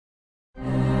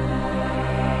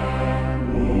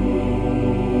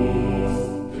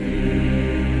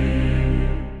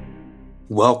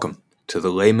Welcome to the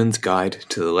Layman's Guide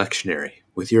to the Lectionary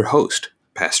with your host,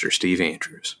 Pastor Steve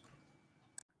Andrews.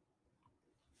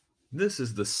 This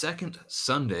is the second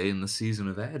Sunday in the season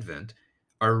of Advent.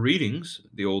 Our readings,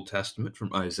 the Old Testament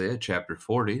from Isaiah chapter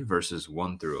 40, verses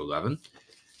 1 through 11.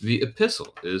 The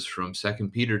epistle is from 2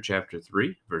 Peter chapter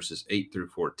 3, verses 8 through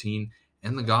 14,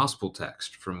 and the gospel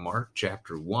text from Mark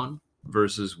chapter 1,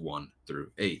 verses 1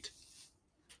 through 8.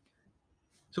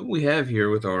 So what we have here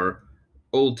with our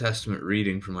Old Testament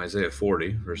reading from Isaiah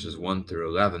 40, verses 1 through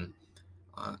 11,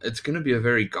 it's going to be a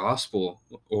very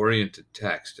gospel-oriented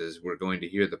text, as we're going to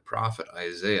hear the prophet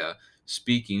Isaiah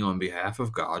speaking on behalf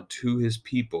of God to his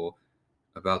people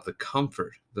about the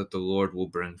comfort that the Lord will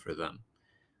bring for them.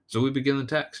 So we begin the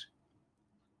text.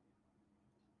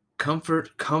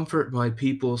 Comfort, comfort my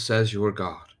people, says your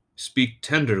God. Speak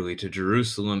tenderly to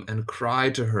Jerusalem and cry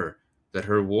to her that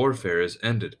her warfare is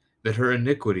ended, that her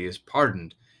iniquity is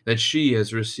pardoned, that she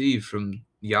has received from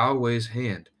Yahweh's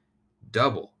hand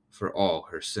double for all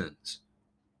her sins.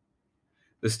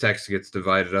 This text gets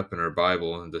divided up in our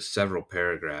Bible into several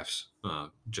paragraphs,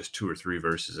 just 2 or 3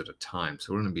 verses at a time.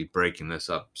 So we're going to be breaking this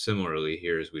up similarly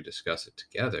here as we discuss it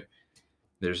together.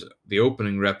 There's the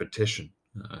opening repetition,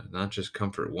 not just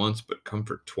comfort once, but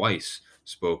comfort twice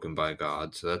spoken by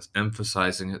God. So that's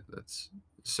emphasizing it. That's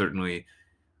certainly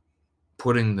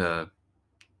putting the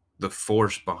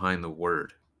force behind the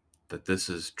word, that this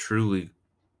is truly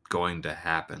going to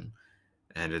happen.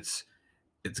 And it's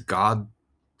God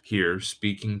here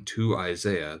speaking to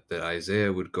Isaiah, that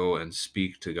Isaiah would go and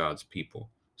speak to God's people.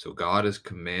 So God is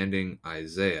commanding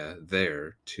Isaiah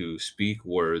there to speak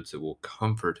words that will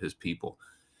comfort his people.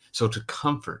 So to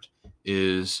comfort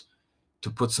is to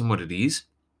put someone at ease.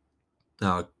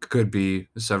 Now, it could be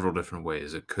several different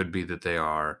ways. It could be that they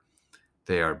are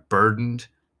burdened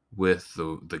with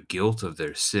the guilt of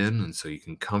their sin, and so you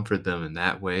can comfort them in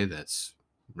that way. That's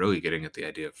really getting at the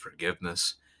idea of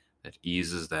forgiveness that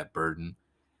eases that burden.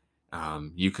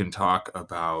 You can talk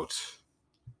about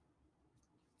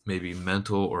maybe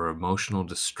mental or emotional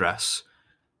distress.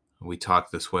 We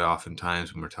talk this way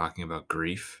oftentimes when we're talking about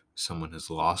grief. Someone has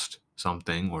lost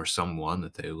something or someone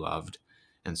that they loved,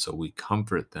 and so we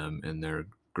comfort them in their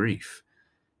grief.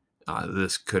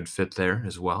 This could fit there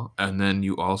as well. And then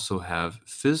you also have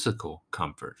physical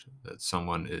comfort, that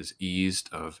someone is eased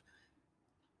of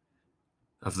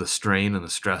the strain and the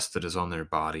stress that is on their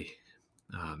body.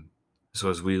 So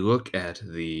as we look at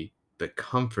the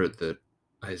comfort that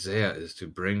Isaiah is to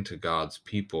bring to God's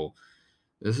people,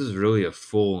 this is really a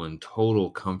full and total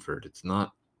comfort. It's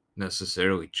not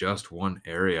necessarily just one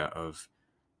area of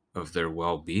their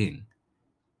well-being,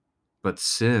 but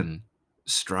sin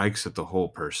strikes at the whole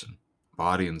person,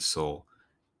 body and soul,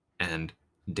 and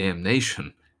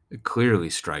damnation clearly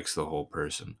strikes the whole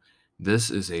person. This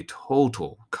is a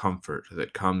total comfort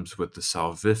that comes with the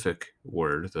salvific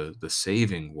word, the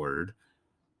saving word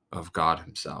of God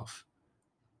himself,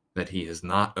 that he has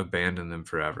not abandoned them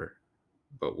forever,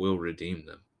 but will redeem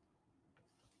them.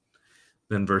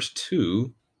 Then verse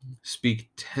 2, speak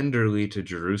tenderly to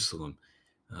Jerusalem.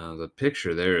 The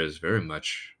picture there is very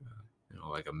much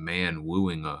like a man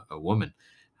wooing a woman.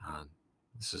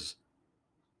 This is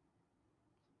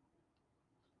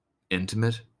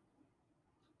intimate.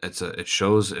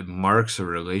 It marks a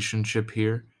relationship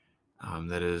here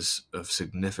that is of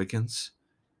significance.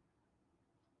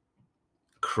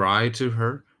 Cry to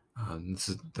her.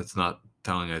 That's not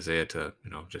telling Isaiah to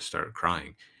just start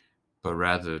crying, but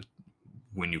rather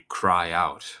when you cry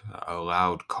out, a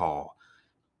loud call.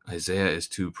 Isaiah is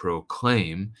to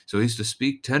proclaim, so he's to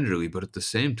speak tenderly, but at the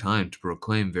same time to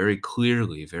proclaim very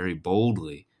clearly, very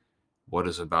boldly what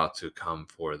is about to come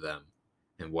for them.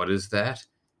 And what is that?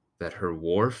 That her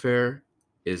warfare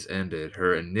is ended,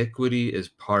 her iniquity is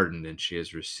pardoned, and she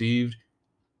has received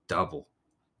double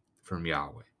from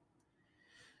Yahweh.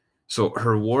 So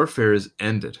her warfare is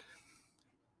ended.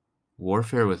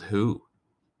 Warfare with who?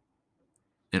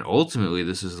 And ultimately,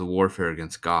 this is the warfare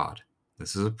against God.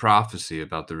 This is a prophecy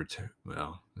about the return.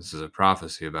 Well, this is a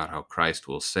prophecy about how Christ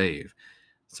will save.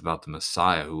 It's about the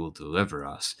Messiah who will deliver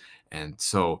us. And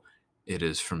so it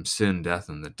is from sin, death,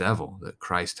 and the devil that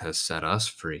Christ has set us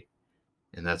free.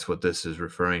 And that's what this is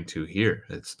referring to here.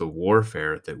 It's the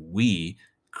warfare that we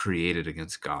created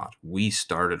against God. We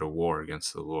started a war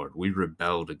against the Lord. We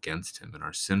rebelled against him in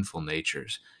our sinful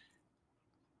natures.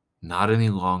 Not any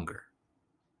longer.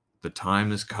 The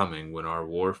time is coming when our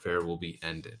warfare will be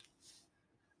ended.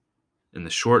 In the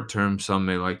short term, some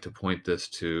may like to point this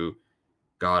to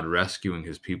God rescuing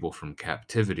his people from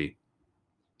captivity.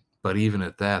 But even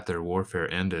at that, their warfare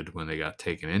ended when they got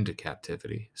taken into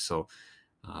captivity. So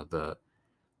the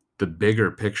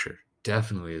bigger picture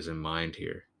definitely is in mind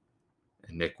here.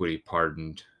 Iniquity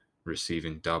pardoned,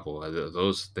 receiving double.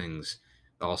 Those things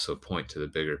also point to the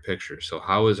bigger picture. So,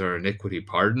 how is our iniquity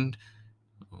pardoned?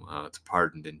 Well, it's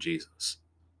pardoned in Jesus.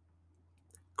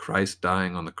 Christ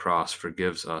dying on the cross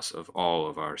forgives us of all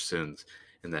of our sins.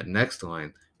 And that next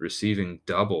line, receiving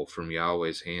double from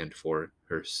Yahweh's hand for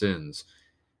her sins,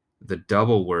 the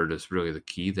double word is really the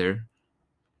key there.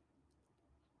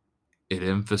 It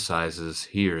emphasizes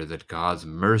here that God's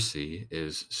mercy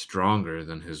is stronger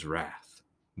than his wrath.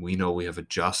 We know we have a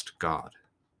just God.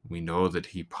 We know that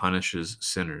he punishes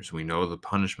sinners. We know the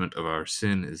punishment of our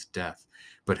sin is death.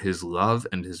 But his love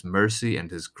and his mercy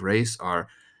and his grace are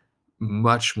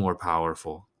much more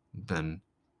powerful than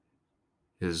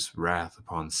his wrath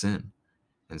upon sin.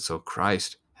 And so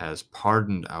Christ has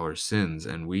pardoned our sins,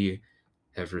 and we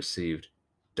have received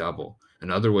double.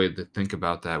 Another way to think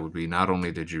about that would be not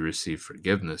only did you receive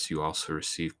forgiveness, you also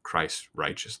received Christ's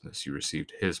righteousness. You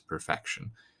received his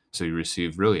perfection. So you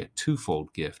received really a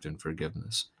twofold gift in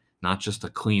forgiveness, not just a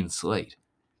clean slate,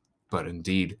 but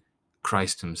indeed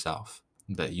Christ himself,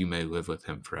 that you may live with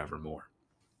him forevermore.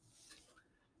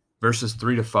 Verses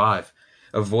 3 to 5,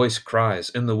 a voice cries,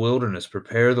 "In the wilderness,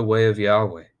 prepare the way of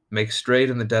Yahweh. Make straight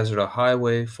in the desert a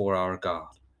highway for our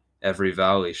God. Every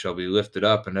valley shall be lifted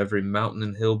up, and every mountain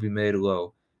and hill be made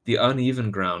low. The uneven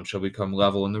ground shall become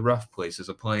level, and the rough places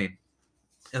a plain.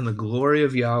 And the glory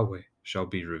of Yahweh shall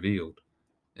be revealed,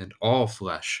 and all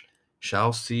flesh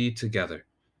shall see together,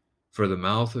 for the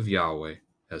mouth of Yahweh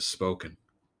has spoken."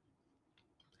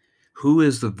 Who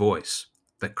is the voice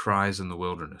that cries in the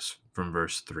wilderness? From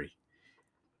verse 3.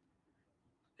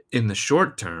 In the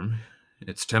short term,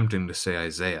 it's tempting to say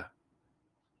Isaiah,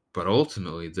 but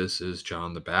ultimately this is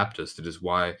John the Baptist. It is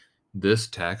why this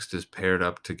text is paired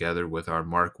up together with our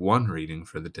Mark 1 reading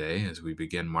for the day as we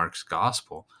begin Mark's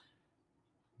gospel.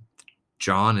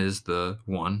 John is the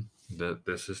one that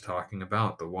this is talking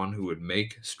about, the one who would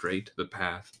make straight the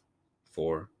path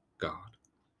for God.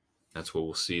 That's what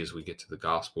we'll see as we get to the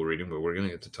gospel reading, but we're going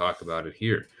to get to talk about it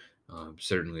here,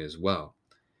 certainly as well.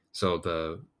 So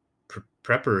the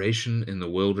preparation in the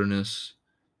wilderness,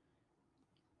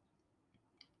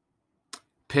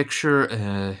 picture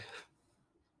a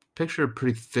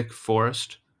pretty thick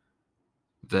forest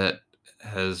that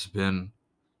has been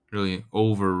really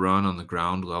overrun on the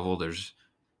ground level. There's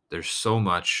so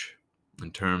much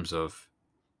in terms of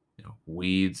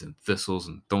weeds and thistles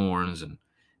and thorns and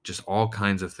just all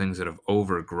kinds of things that have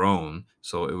overgrown.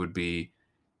 So it would be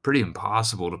pretty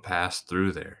impossible to pass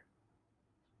through there.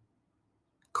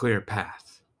 Clear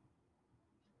path.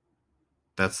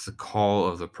 That's the call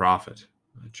of the prophet,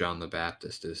 John the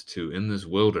Baptist, is to, in this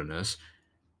wilderness,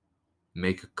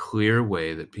 make a clear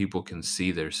way that people can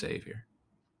see their Savior.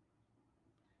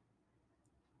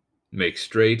 Make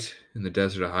straight in the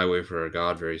desert a highway for our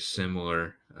God. Very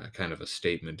similar kind of a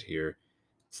statement here.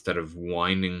 Instead of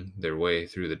winding their way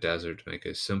through the desert, make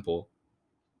a simple,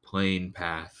 plain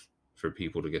path for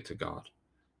people to get to God.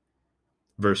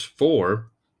 Verse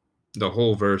 4, the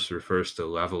whole verse refers to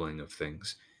leveling of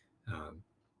things.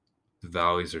 The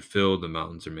valleys are filled, the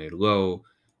mountains are made low.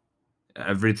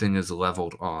 Everything is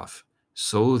leveled off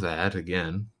so that,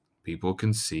 again, people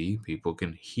can see, people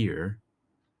can hear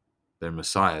their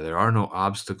Messiah. There are no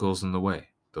obstacles in the way.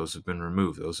 Those have been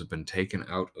removed. Those have been taken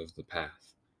out of the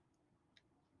path.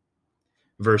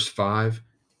 Verse 5,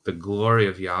 the glory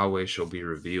of Yahweh shall be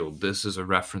revealed. This is a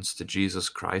reference to Jesus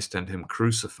Christ and him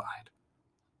crucified.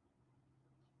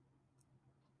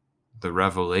 The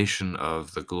revelation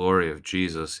of the glory of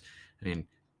Jesus. I mean,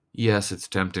 yes, it's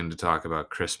tempting to talk about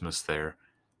Christmas there,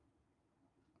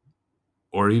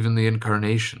 or even the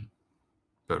incarnation,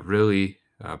 but really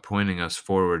pointing us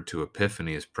forward to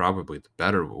Epiphany is probably the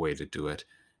better way to do it.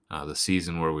 The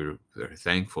season where we are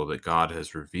thankful that God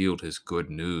has revealed his good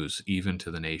news even to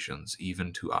the nations,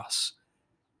 even to us.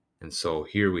 And so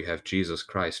here we have Jesus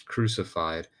Christ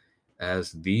crucified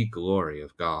as the glory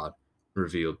of God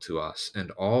revealed to us,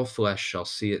 and all flesh shall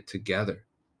see it together.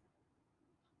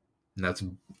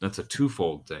 And that's a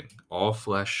twofold thing. All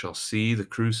flesh shall see the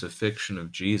crucifixion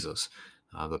of Jesus.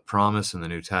 The promise in the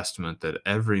New Testament that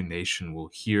every nation will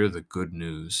hear the good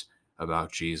news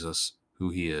about Jesus,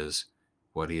 who he is,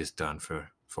 what he has done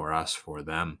for us, for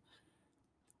them.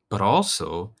 But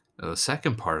also, the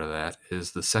second part of that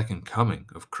is the second coming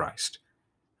of Christ.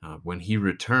 When he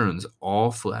returns,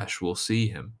 all flesh will see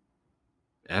him.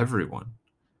 Everyone.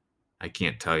 I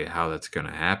can't tell you how that's going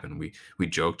to happen. We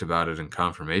joked about it in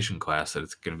confirmation class that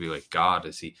it's going to be like God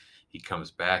as he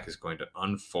comes back is going to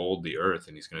unfold the earth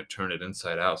and he's going to turn it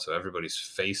inside out so everybody's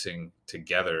facing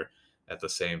together at the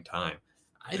same time.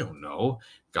 I don't know.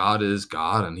 God is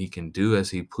God and he can do as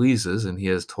he pleases. And he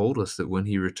has told us that when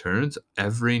he returns,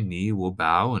 every knee will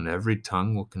bow and every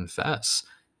tongue will confess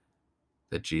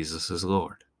that Jesus is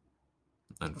Lord.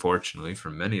 Unfortunately, for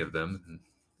many of them,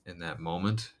 in that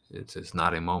moment, it is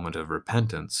not a moment of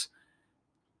repentance,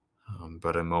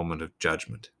 but a moment of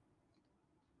judgment.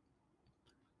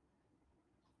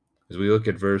 As we look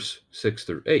at verse 6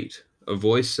 through 8, a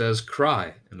voice says,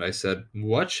 "Cry." And I said,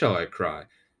 "What shall I cry?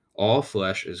 All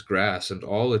flesh is grass, and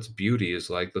all its beauty is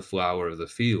like the flower of the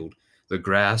field. The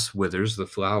grass withers, the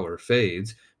flower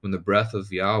fades, when the breath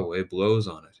of Yahweh blows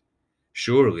on it.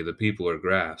 Surely the people are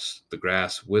grass. The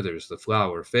grass withers, the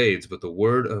flower fades, but the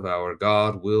word of our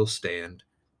God will stand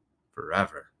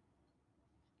forever."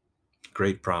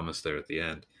 Great promise there at the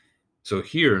end. So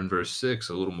here in verse 6,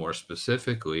 a little more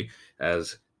specifically,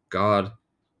 as God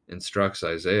instructs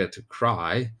Isaiah to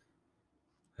cry,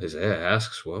 Isaiah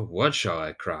asks, "Well, what shall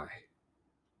I cry?"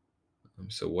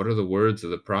 So what are the words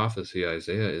of the prophecy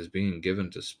Isaiah is being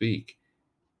given to speak?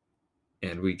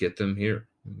 And we get them here.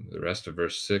 The rest of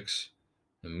verse 6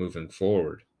 and moving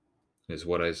forward is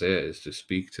what Isaiah is to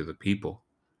speak to the people.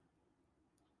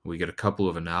 We get a couple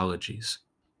of analogies.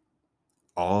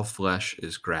 All flesh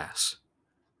is grass.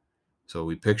 So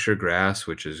we picture grass,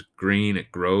 which is green,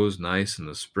 it grows nice in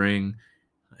the spring,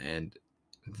 and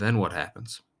then what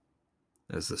happens?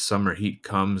 As the summer heat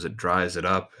comes, it dries it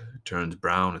up, it turns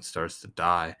brown, it starts to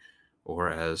die. Or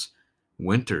as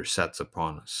winter sets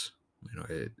upon us,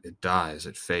 it dies,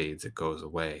 it fades, it goes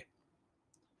away.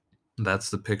 That's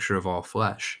the picture of all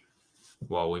flesh.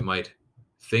 While we might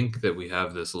think that we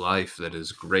have this life that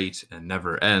is great and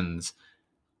never ends,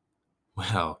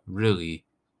 well, really,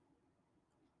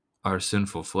 our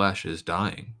sinful flesh is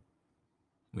dying.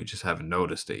 We just haven't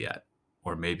noticed it yet.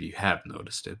 Or maybe you have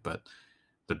noticed it, but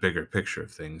the bigger picture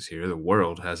of things here, the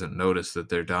world hasn't noticed that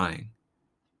they're dying.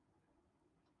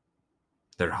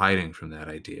 They're hiding from that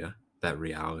idea, that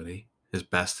reality, as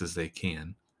best as they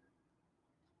can.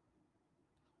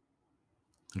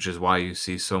 Which is why you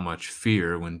see so much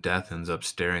fear when death ends up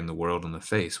staring the world in the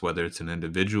face, whether it's an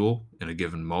individual in a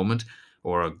given moment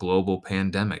or a global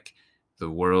pandemic. The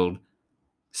world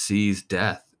sees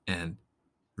death and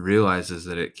realizes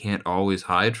that it can't always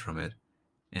hide from it,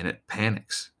 and it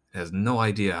panics. It has no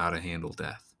idea how to handle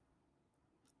death.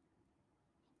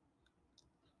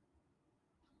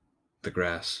 The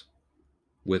grass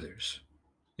withers.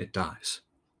 It dies.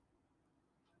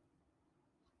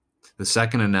 The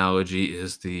second analogy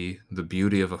is the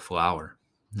beauty of a flower.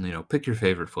 Pick your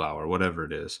favorite flower, whatever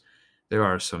it is. There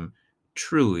are some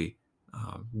truly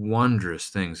wondrous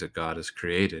things that God has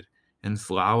created, and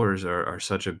flowers are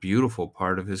such a beautiful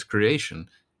part of his creation.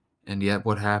 And yet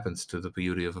what happens to the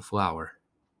beauty of a flower?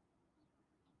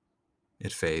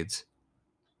 It fades,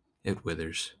 it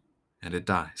withers, and it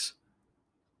dies.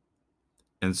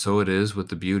 And so it is with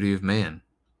the beauty of man.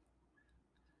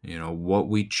 What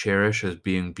we cherish as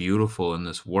being beautiful in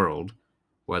this world,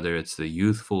 whether it's the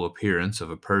youthful appearance of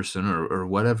a person or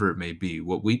whatever it may be,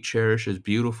 what we cherish as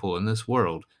beautiful in this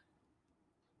world,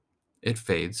 it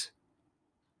fades,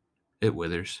 it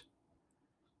withers,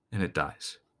 and it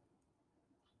dies.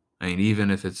 I mean, even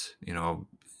if it's,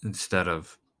 instead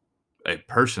of a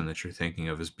person that you're thinking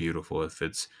of as beautiful, if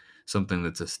it's something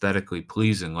that's aesthetically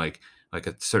pleasing, like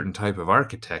a certain type of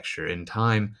architecture, in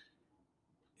time,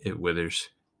 it withers,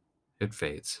 it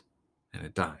fades, and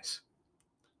it dies.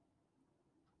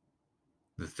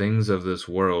 The things of this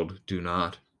world do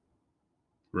not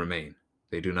remain.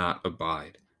 They do not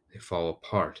abide. They fall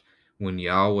apart. When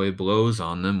Yahweh blows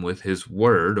on them with his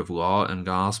word of law and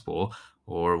gospel,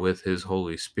 or with his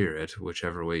Holy Spirit,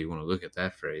 whichever way you want to look at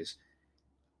that phrase,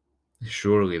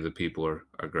 surely the people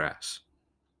are grass.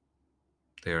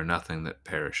 They are nothing that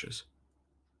perishes.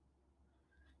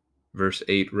 Verse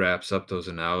 8 wraps up those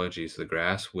analogies. The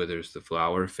grass withers, the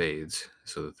flower fades,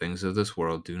 so the things of this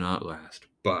world do not last,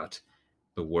 but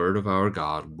the word of our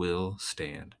God will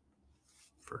stand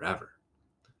forever.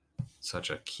 Such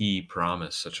a key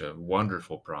promise, such a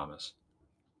wonderful promise.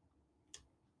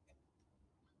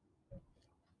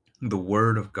 The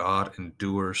word of God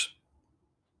endures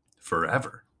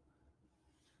forever.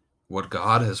 What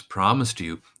God has promised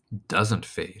you doesn't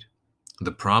fade.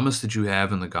 The promise that you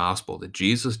have in the gospel, that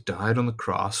Jesus died on the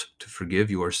cross to forgive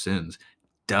your sins,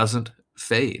 doesn't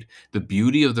fade. The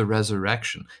beauty of the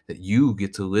resurrection, that you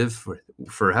get to live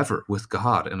forever with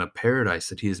God in a paradise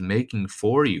that he is making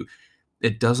for you,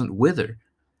 it doesn't wither.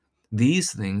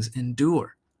 These things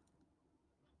endure.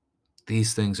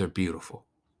 These things are beautiful.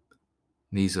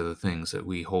 These are the things that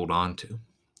we hold on to,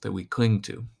 that we cling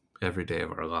to every day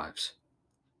of our lives.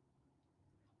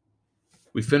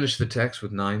 We finish the text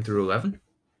with 9 through 11.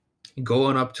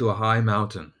 Going up to a high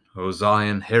mountain, O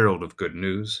Zion, herald of good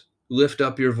news. Lift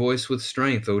up your voice with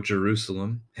strength, O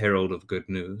Jerusalem, herald of good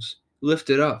news. Lift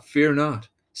it up, fear not.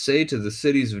 Say to the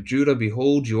cities of Judah,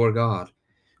 behold your God.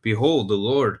 Behold, the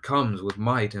Lord comes with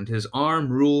might, and his arm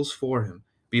rules for him.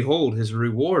 Behold, his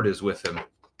reward is with him,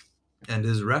 and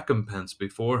his recompense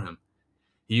before him.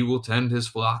 He will tend his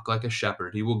flock like a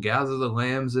shepherd. He will gather the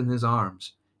lambs in his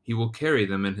arms. He will carry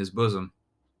them in his bosom,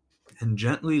 and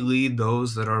gently lead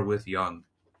those that are with young.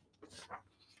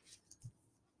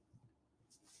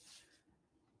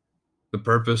 The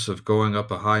purpose of going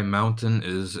up a high mountain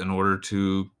is in order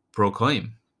to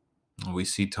proclaim. We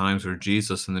see times where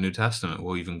Jesus in the New Testament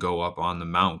will even go up on the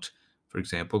mount, for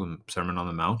example, the Sermon on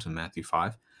the Mount in Matthew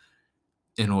 5,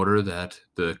 in order that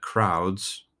the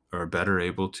crowds are better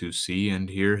able to see and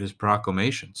hear his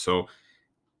proclamation. So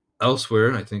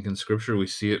elsewhere, I think in Scripture, we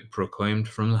see it proclaimed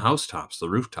from the housetops, the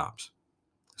rooftops.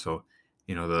 So,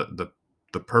 the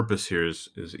purpose here is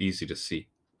easy to see.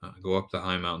 Go up the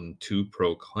high mountain to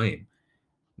proclaim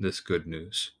this good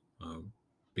news,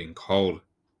 being called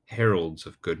heralds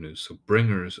of good news, so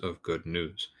bringers of good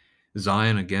news.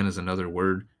 Zion, again, is another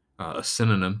word, a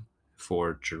synonym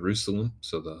for Jerusalem,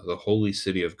 so the holy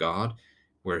city of God,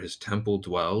 where his temple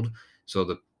dwelled.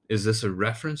 So is this a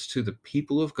reference to the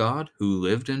people of God who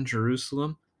lived in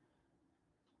Jerusalem?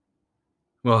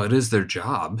 Well, it is their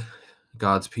job.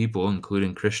 God's people,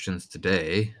 including Christians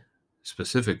today,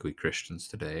 specifically Christians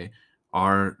today,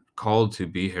 are called to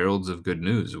be heralds of good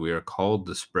news. We are called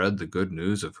to spread the good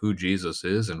news of who Jesus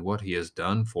is and what he has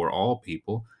done for all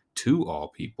people, to all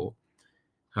people.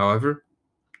 However,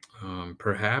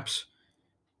 perhaps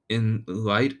in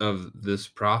light of this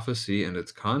prophecy and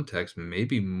its context, uh,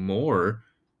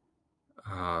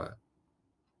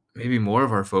 maybe more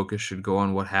of our focus should go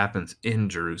on what happens in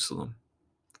Jerusalem,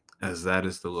 as that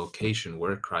is the location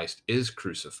where Christ is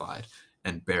crucified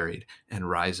and buried and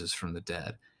rises from the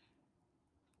dead.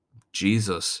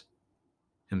 Jesus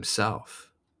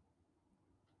himself,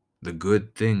 the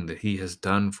good thing that he has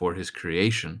done for his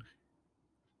creation,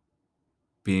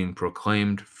 being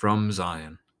proclaimed from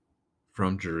Zion,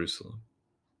 from Jerusalem.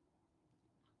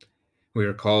 We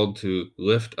are called to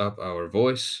lift up our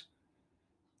voice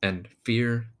and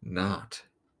fear not.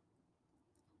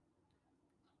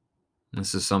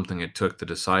 This is something it took the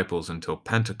disciples until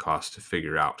Pentecost to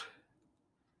figure out.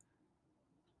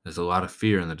 There's a lot of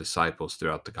fear in the disciples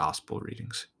throughout the gospel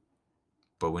readings.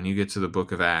 But when you get to the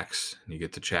book of Acts, and you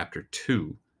get to chapter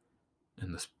 2,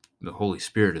 and the Holy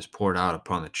Spirit is poured out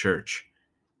upon the church,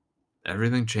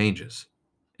 everything changes.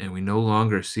 And we no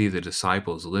longer see the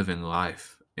disciples living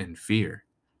life in fear.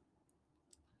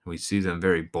 We see them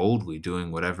very boldly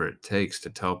doing whatever it takes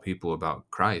to tell people about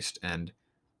Christ and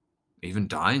even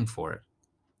dying for it.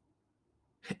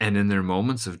 And in their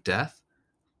moments of death,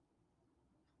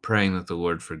 praying that the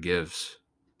Lord forgives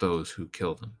those who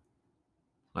killed them,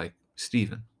 like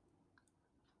Stephen.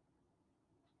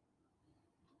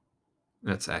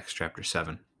 That's Acts chapter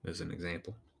 7 as an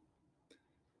example.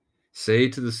 Say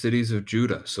to the cities of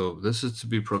Judah. So this is to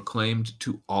be proclaimed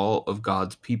to all of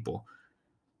God's people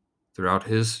throughout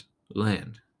his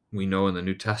land. We know in the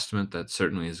New Testament that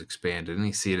certainly is expanded, and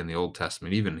you see it in the Old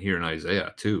Testament, even here in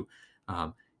Isaiah too.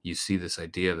 You see this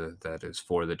idea that is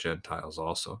for the Gentiles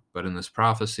also. But in this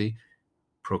prophecy,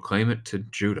 proclaim it to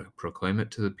Judah, proclaim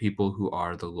it to the people who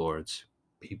are the Lord's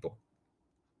people.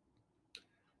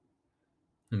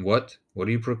 And what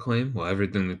do you proclaim? Well,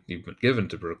 everything that you've been given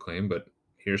to proclaim, but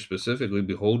here specifically,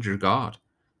 behold your God.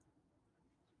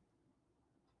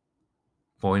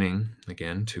 Pointing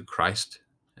again to Christ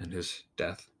and his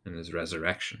death and his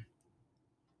resurrection.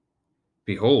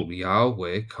 Behold,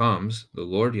 Yahweh comes, the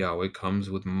Lord Yahweh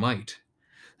comes with might.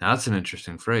 Now that's an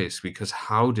interesting phrase, because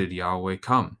how did Yahweh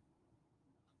come?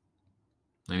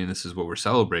 I mean, this is what we're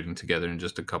celebrating together in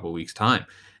just a couple weeks' time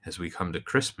as we come to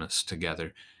Christmas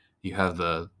together. You have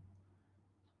the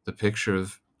picture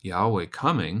of Yahweh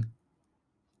coming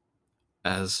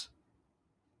as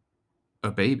a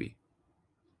baby,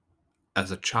 as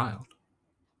a child.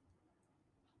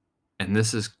 And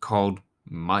this is called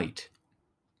might.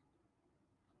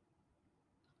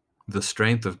 The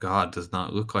strength of God does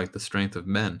not look like the strength of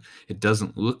men. It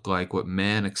doesn't look like what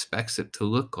man expects it to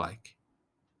look like.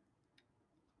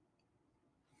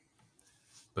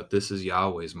 But this is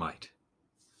Yahweh's might.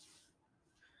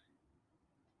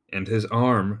 And his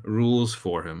arm rules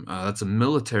for him. That's a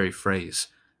military phrase.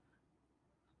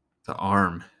 The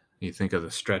arm. You think of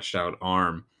the stretched out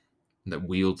arm that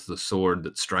wields the sword,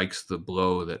 that strikes the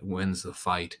blow, that wins the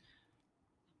fight.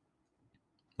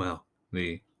 Well,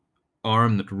 the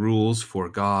arm that rules for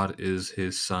God is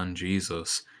his son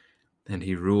Jesus. And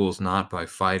he rules not by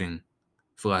fighting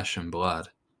flesh and blood,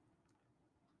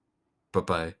 but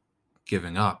by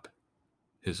giving up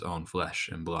his own flesh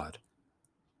and blood.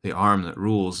 The arm that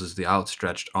rules is the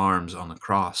outstretched arms on the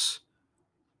cross,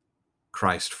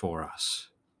 Christ for us.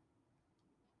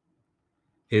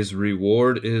 His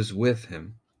reward is with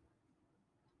him.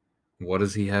 What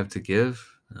does he have to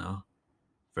give? No.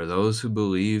 For those who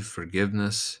believe,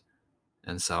 forgiveness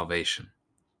and salvation,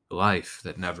 life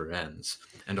that never ends.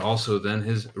 And also then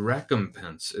his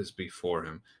recompense is before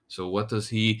him. So what does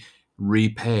he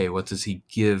repay? What does he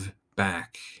give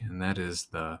back? And that is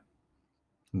the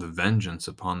vengeance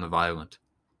upon the violent.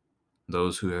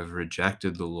 Those who have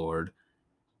rejected the Lord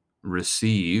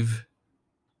receive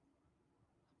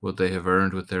what they have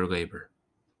earned with their labor,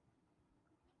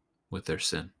 with their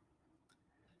sin.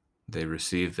 They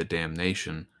receive the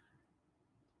damnation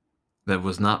that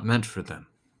was not meant for them.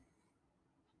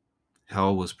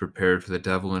 Hell was prepared for the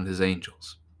devil and his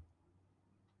angels.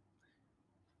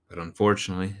 But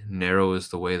unfortunately, narrow is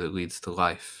the way that leads to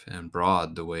life, and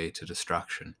broad the way to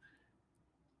destruction.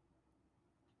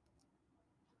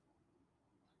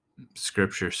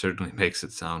 Scripture certainly makes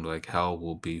it sound like hell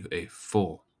will be a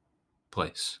full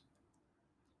place.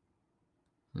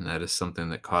 And that is something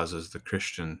that causes the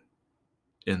Christian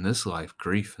in this life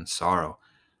grief and sorrow.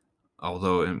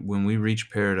 Although when we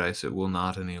reach paradise, it will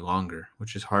not any longer,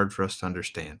 which is hard for us to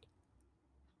understand.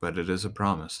 But it is a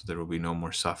promise. There will be no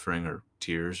more suffering or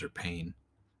tears or pain.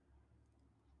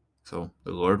 So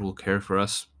the Lord will care for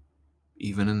us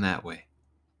even in that way.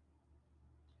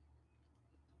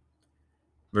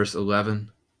 Verse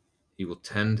 11, he will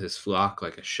tend his flock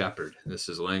like a shepherd. This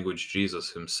is language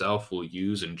Jesus himself will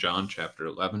use in John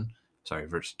chapter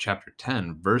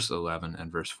 10, verse 11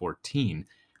 and verse 14,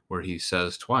 where he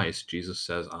says twice, Jesus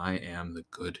says, I am the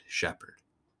good shepherd.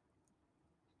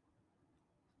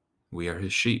 We are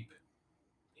his sheep.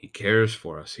 He cares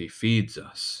for us. He feeds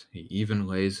us. He even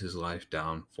lays his life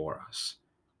down for us.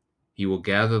 He will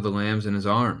gather the lambs in his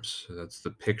arms. So that's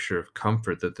the picture of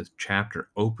comfort that the chapter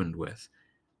opened with.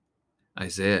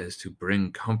 Isaiah is to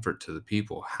bring comfort to the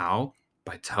people. How?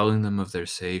 By telling them of their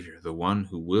Savior, the one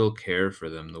who will care for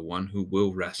them, the one who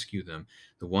will rescue them,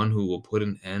 the one who will put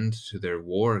an end to their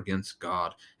war against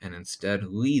God and instead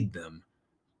lead them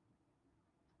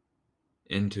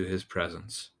into his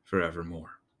presence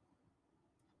forevermore.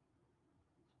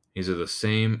 These are the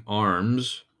same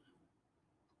arms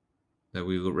that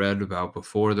we read about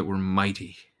before that were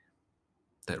mighty,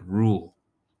 that rule.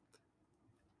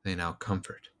 They now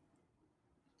comfort.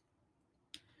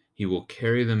 He will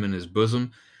carry them in his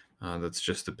bosom. That's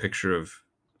just a picture of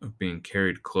being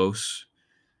carried close.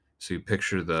 So you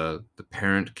picture the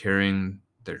parent carrying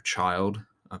their child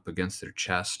up against their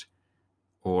chest.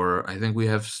 Or I think we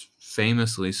have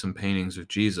famously some paintings of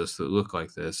Jesus that look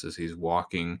like this as he's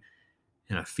walking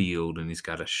in a field and he's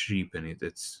got a sheep and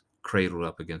it's cradled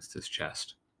up against his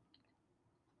chest.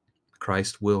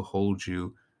 Christ will hold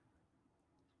you.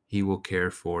 He will care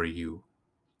for you.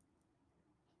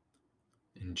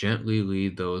 And gently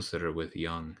lead those that are with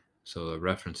young. So a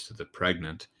reference to the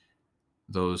pregnant,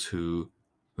 those who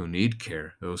need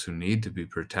care, those who need to be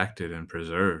protected and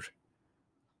preserved.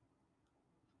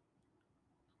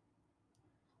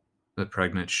 The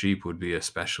pregnant sheep would be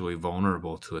especially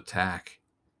vulnerable to attack.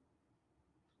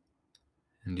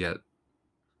 And yet,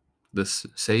 this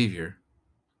Savior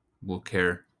will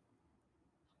care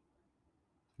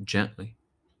gently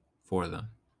for them.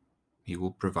 He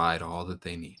will provide all that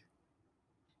they need.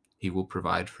 He will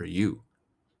provide for you,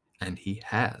 and he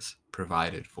has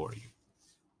provided for you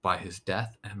by his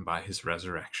death and by his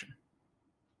resurrection.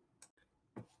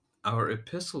 Our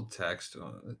epistle text,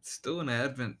 it's still an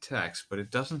Advent text, but it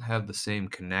doesn't have the same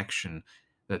connection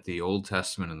that the Old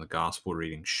Testament and the Gospel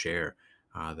readings share.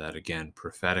 That, again,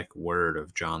 prophetic word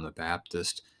of John the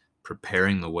Baptist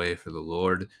preparing the way for the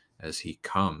Lord as he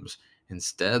comes.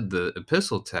 Instead, the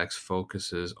epistle text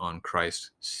focuses on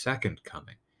Christ's second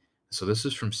coming. So this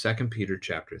is from 2 Peter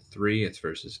chapter 3. It's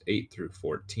verses 8 through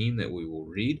 14 that we will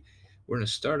read. We're going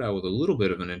to start out with a little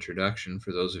bit of an introduction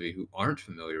for those of you who aren't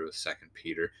familiar with 2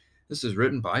 Peter. This is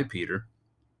written by Peter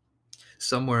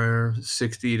somewhere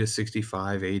 60 to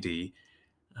 65 AD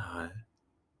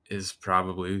is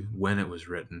probably when it was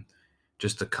written.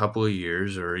 Just a couple of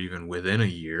years or even within a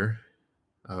year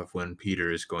of when Peter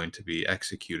is going to be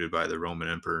executed by the Roman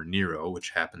Emperor Nero, which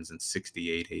happens in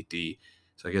 68 AD.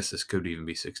 So I guess this could even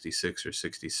be 66 or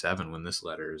 67 when this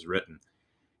letter is written.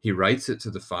 He writes it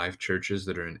to the 5 churches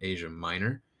that are in Asia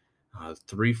Minor.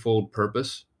 Threefold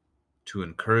purpose: to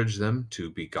encourage them to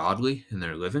be godly in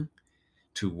their living,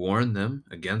 to warn them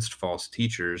against false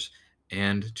teachers,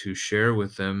 and to share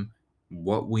with them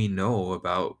what we know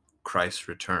about Christ's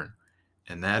return.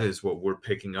 And that is what we're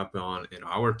picking up on in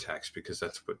our text, because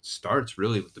that's what starts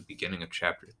really with the beginning of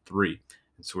chapter 3.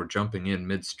 And so we're jumping in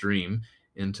midstream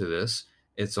into this.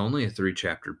 It's only a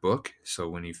 3-chapter book, so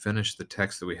when you finish the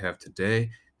text that we have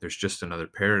today, there's just another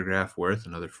paragraph worth,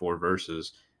 another 4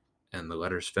 verses, and the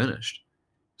letter's finished.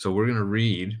 So we'll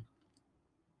read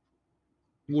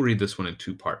this one in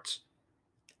 2 parts.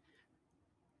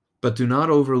 But do not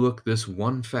overlook this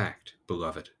one fact,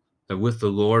 beloved, that with the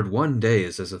Lord 1 day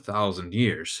is as 1,000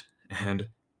 years, and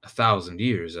 1,000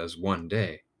 years as 1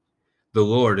 day. The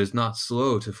Lord is not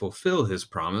slow to fulfill his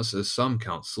promise, as some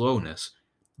count slowness,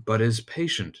 but is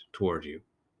patient toward you,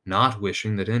 not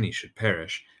wishing that any should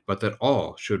perish, but that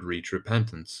all should reach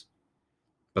repentance.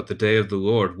 But the day of the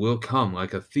Lord will come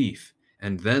like a thief,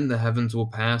 and then the heavens will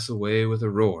pass away with a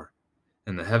roar,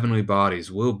 and the heavenly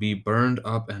bodies will be burned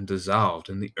up and dissolved,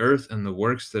 and the earth and the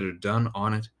works that are done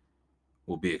on it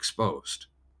will be exposed.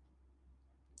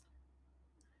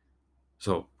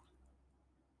 So,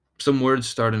 some words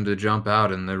starting to jump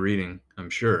out in the reading, I'm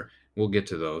sure. We'll get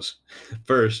to those.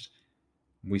 First,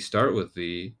 we start with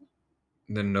the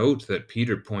note that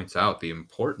Peter points out, the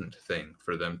important thing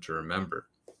for them to remember.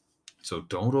 So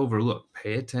don't overlook,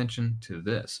 pay attention to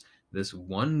this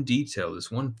one detail, this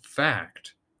one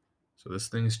fact. So this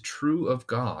thing is true of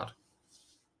God.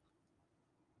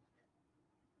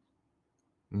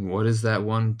 What is that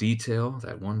one detail,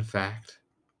 that one fact?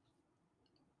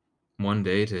 1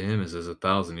 day to him is as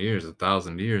 1,000 years,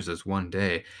 1,000 years as 1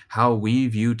 day. How we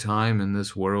view time in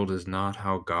this world is not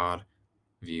how God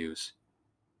views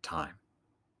time.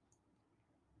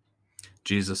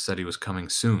 Jesus said he was coming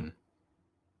soon.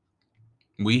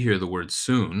 We hear the word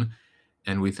soon,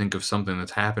 and we think of something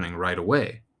that's happening right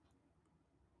away.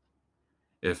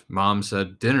 If mom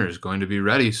said dinner is going to be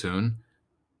ready soon,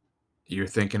 you're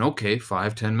thinking, okay,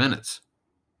 5-10 minutes.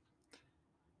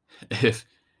 If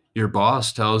your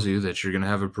boss tells you that you're going to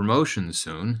have a promotion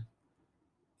soon,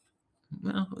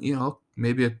 well,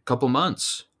 maybe a couple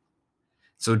months.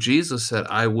 So Jesus said,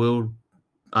 I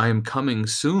am coming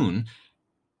soon.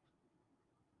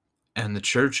 And the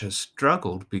church has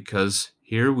struggled because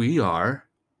here we are,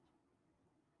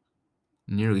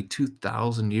 nearly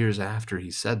 2,000 years after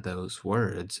he said those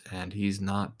words, and he's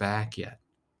not back yet.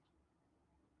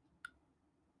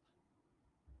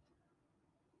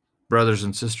 Brothers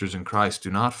and sisters in Christ,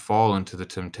 do not fall into the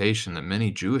temptation that many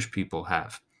Jewish people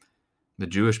have. The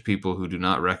Jewish people who do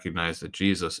not recognize that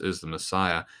Jesus is the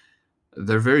Messiah,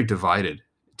 they're very divided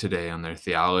today on their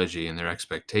theology and their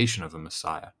expectation of a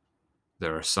Messiah.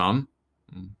 There are some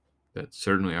that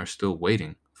certainly are still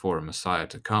waiting for a Messiah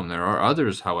to come. There are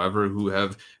others, however, who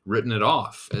have written it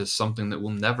off as something that will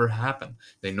never happen.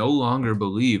 They no longer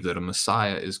believe that a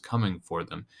Messiah is coming for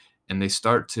them, and they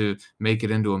start to make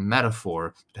it into a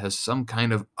metaphor that has some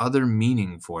kind of other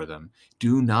meaning for them.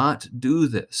 Do not do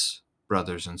this,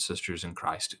 brothers and sisters in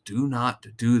Christ. Do not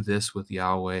do this with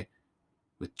Yahweh,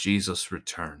 with Jesus'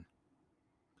 return.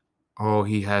 Oh,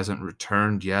 he hasn't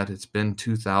returned yet. It's been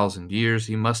 2,000 years.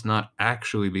 He must not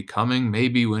actually be coming.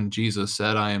 Maybe when Jesus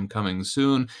said, I am coming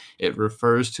soon, it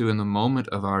refers to in the moment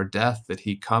of our death that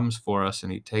he comes for us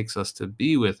and he takes us to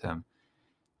be with him.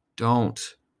 Don't.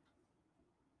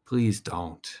 Please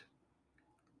don't.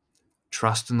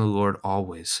 Trust in the Lord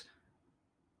always.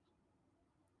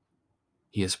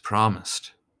 He has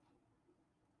promised.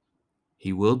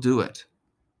 He will do it.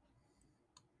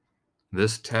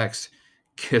 This text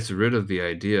gets rid of the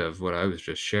idea of what I was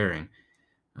just sharing.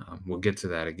 We'll get to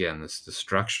that again, this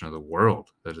destruction of the world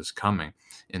that is coming.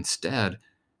 Instead,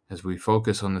 as we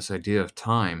focus on this idea of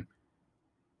time,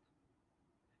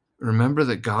 remember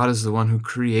that God is the one who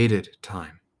created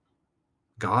time.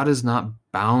 God is not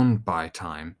bound by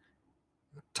time.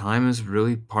 Time is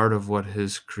really part of what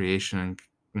his creation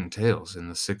entails. In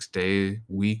the 6-day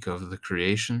week of the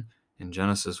creation, in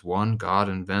Genesis 1, God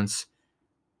invents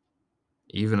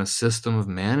even a system of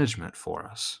management for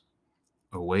us,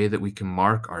 a way that we can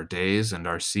mark our days and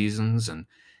our seasons and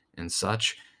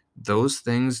such. Those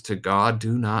things to God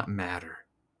do not matter.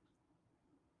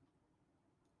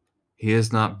 He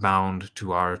is not bound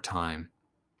to our time.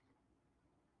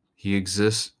 He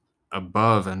exists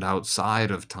above and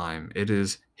outside of time. It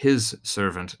is his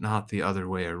servant, not the other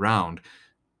way around.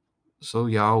 So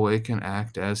Yahweh can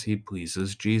act as he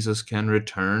pleases. Jesus can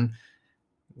return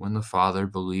when the Father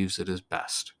believes it is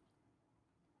best.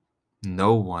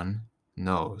 No one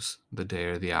knows the day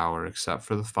or the hour except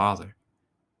for the Father.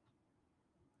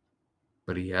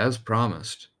 But he has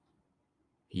promised.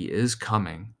 He is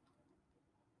coming.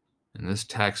 And this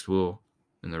text will,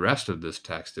 and the rest of this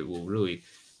text, it will really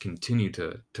continue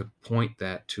to point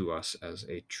that to us as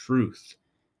a truth.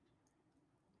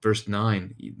 Verse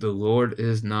 9, the Lord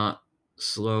is not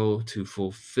slow to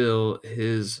fulfill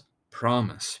his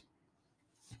promise.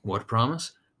 What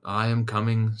promise? I am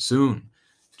coming soon.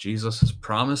 Jesus has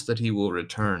promised that he will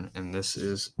return, and this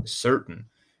is certain.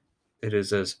 It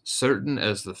is as certain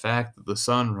as the fact that the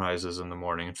sun rises in the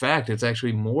morning. In fact, it's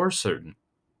actually more certain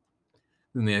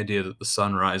than the idea that the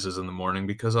sun rises in the morning,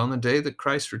 because on the day that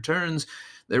Christ returns,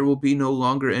 there will be no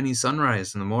longer any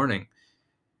sunrise in the morning.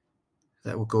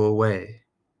 That will go away.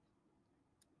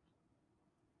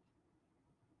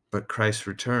 But Christ's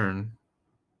return,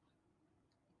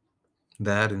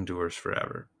 that endures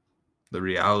forever. The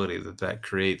reality that that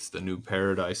creates, the new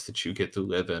paradise that you get to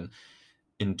live in,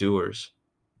 endures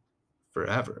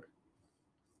forever.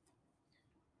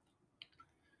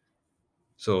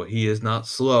 So he is not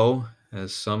slow,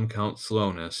 as some count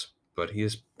slowness, but he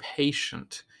is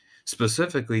patient.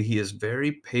 Specifically, he is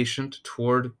very patient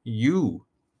toward you.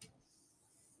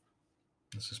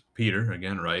 This is Peter,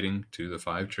 again, writing to the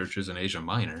 5 churches in Asia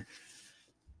Minor.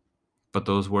 But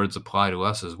those words apply to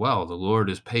us as well. The Lord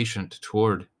is patient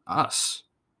toward us.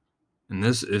 And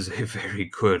this is a very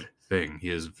good thing. He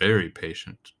is very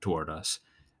patient toward us.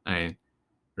 I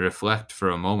reflect for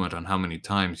a moment on how many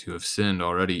times you have sinned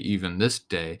already, even this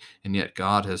day, and yet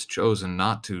God has chosen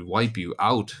not to wipe you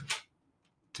out,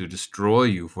 to destroy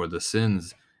you for the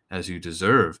sins as you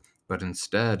deserve, but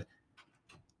instead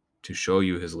to show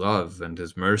you his love and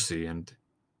his mercy, and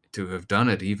to have done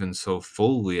it even so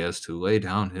fully as to lay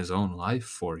down his own life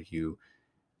for you.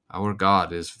 Our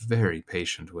God is very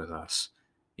patient with us.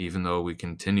 Even though we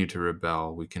continue to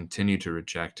rebel, we continue to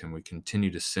reject him, we continue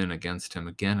to sin against him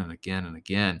again and again and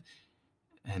again,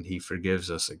 and he forgives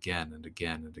us again and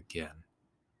again and again.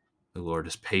 The Lord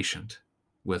is patient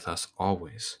with us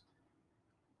always.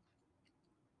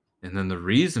 And then the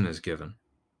reason is given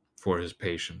for his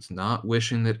patience, not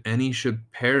wishing that any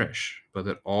should perish, but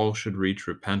that all should reach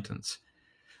repentance.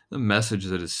 The message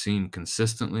that is seen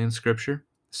consistently in Scripture.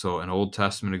 So an Old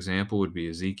Testament example would be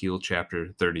Ezekiel chapter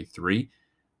 33.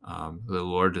 The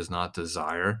Lord does not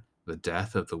desire the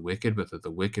death of the wicked, but that the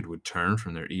wicked would turn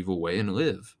from their evil way and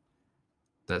live.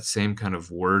 That same kind of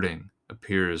wording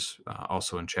appears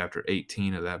also in chapter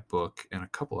 18 of that book and a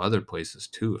couple other places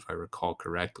too, if I recall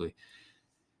correctly.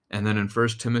 And then in 1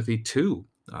 Timothy 2,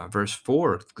 verse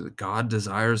 4, God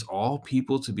desires all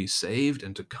people to be saved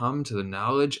and to come to the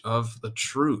knowledge of the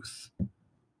truth.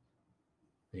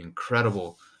 The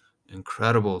incredible,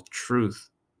 incredible truth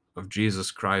of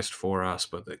Jesus Christ for us,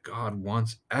 but that God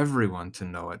wants everyone to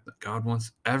know it, that God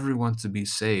wants everyone to be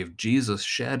saved. Jesus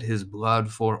shed his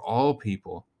blood for all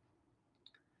people,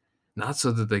 not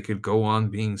so that they could go on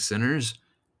being sinners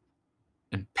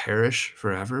and perish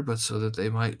forever, but so that they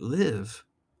might live,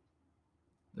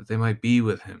 that they might be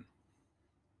with him.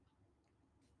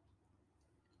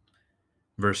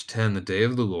 Verse 10, the day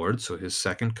of the Lord, so his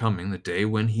second coming, the day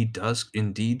when he does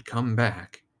indeed come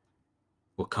back,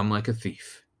 will come like a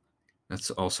thief.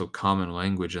 That's also common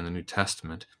language in the New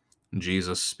Testament.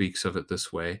 Jesus speaks of it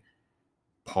this way.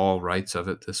 Paul writes of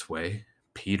it this way.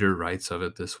 Peter writes of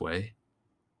it this way.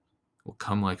 Will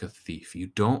come like a thief. You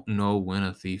don't know when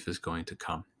a thief is going to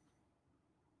come.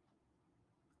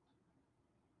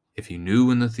 If you knew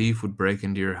when the thief would break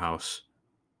into your house,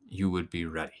 you would be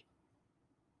ready.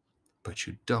 But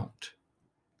you don't.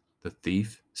 The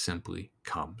thief simply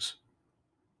comes.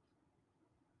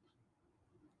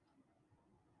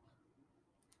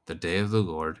 The day of the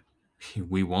Lord,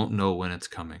 we won't know when it's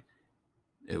coming.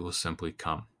 It will simply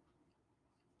come.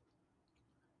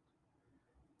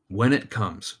 When it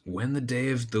comes, when the day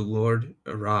of the Lord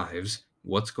arrives,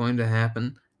 what's going to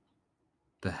happen?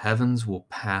 The heavens will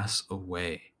pass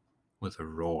away with a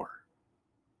roar.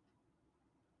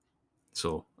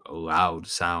 So, a loud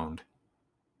sound.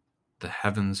 The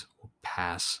heavens will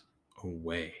pass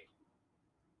away.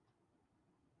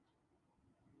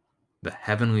 The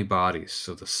heavenly bodies,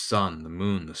 so the sun, the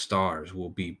moon, the stars, will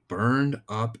be burned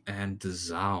up and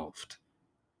dissolved.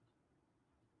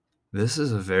 This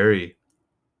is a very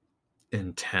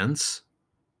intense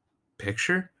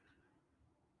picture,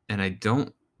 and I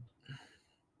don't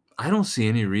see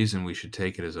any reason we should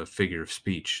take it as a figure of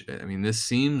speech. I mean, this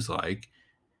seems like,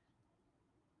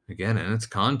 again, in its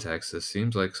context, this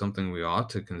seems like something we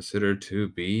ought to consider to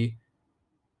be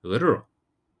literal.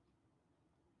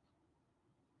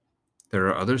 There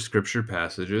are other scripture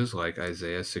passages like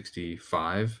Isaiah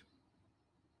 65,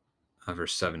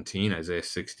 verse 17, Isaiah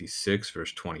 66,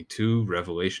 verse 22,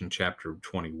 Revelation chapter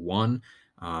 21,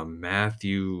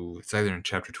 Matthew, it's either in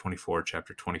chapter 24 or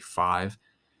chapter 25,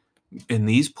 In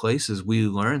these places, we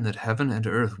learn that heaven and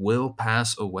earth will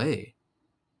pass away.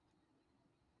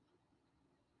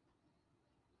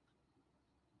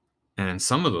 And in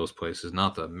some of those places,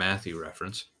 not the Matthew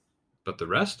reference, but the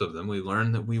rest of them, we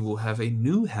learn that we will have a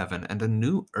new heaven and a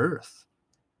new earth.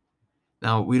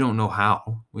 Now, we don't know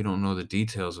how. We don't know the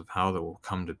details of how that will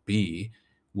come to be.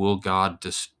 Will God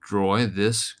destroy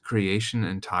this creation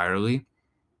entirely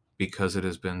because it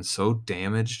has been so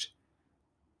damaged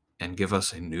and give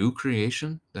us a new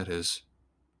creation that has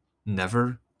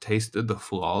never tasted the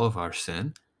flaw of our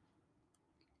sin?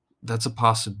 That's a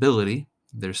possibility.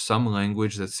 There's some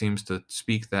language that seems to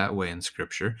speak that way in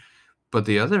Scripture. But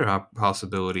the other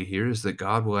possibility here is that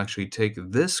God will actually take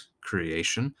this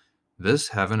creation, this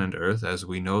heaven and earth as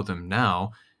we know them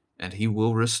now, and He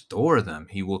will restore them.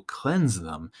 He will cleanse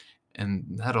them. And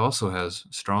that also has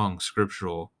strong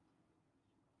scriptural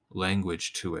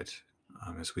language to it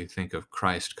as we think of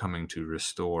Christ coming to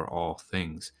restore all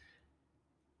things.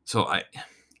 So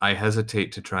I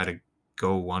hesitate to try to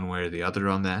go one way or the other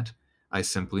on that. I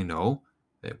simply know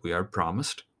that we are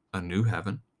promised a new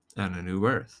heaven and a new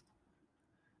earth,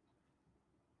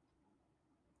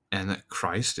 and that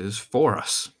Christ is for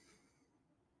us.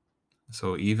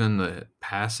 So even the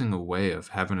passing away of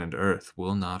heaven and earth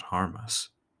will not harm us,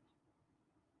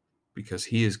 because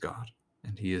He is God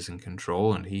and He is in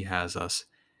control, and He has us,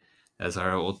 as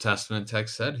our Old Testament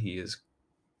text said, He is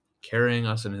carrying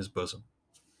us in His bosom.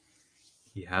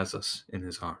 He has us in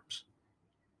His arms.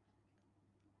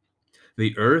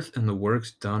 The earth and the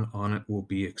works done on it will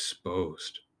be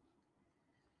exposed.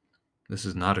 This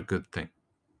is not a good thing.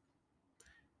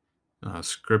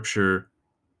 Scripture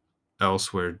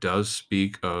elsewhere does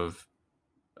speak of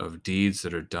deeds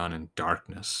that are done in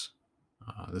darkness.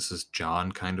 This is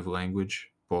John kind of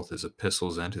language, both his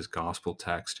epistles and his gospel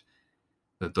text,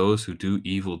 that those who do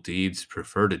evil deeds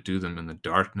prefer to do them in the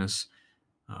darkness,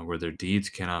 where their deeds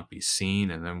cannot be seen,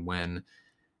 and then when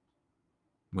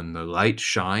the light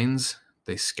shines,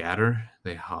 they scatter,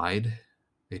 they hide,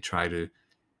 they try to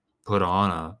put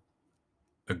on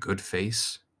a good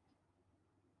face.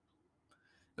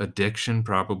 Addiction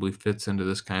probably fits into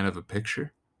this kind of a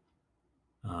picture.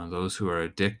 Those who are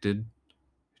addicted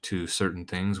to certain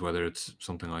things, whether it's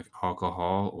something like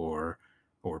alcohol or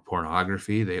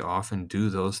pornography, they often do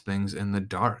those things in the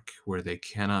dark where they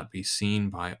cannot be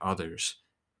seen by others.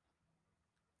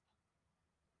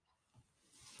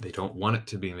 They don't want it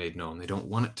to be made known. They don't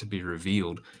want it to be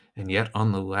revealed. And yet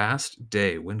on the last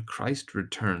day, when Christ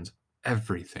returns,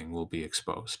 everything will be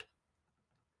exposed.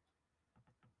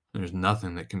 There's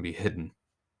nothing that can be hidden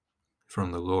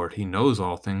from the Lord. He knows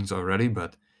all things already,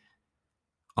 but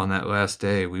on that last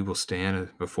day, we will stand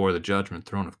before the judgment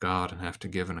throne of God and have to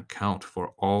give an account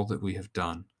for all that we have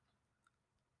done.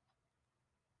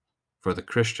 For the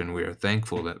Christian, we are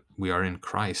thankful that we are in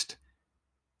Christ.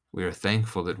 We are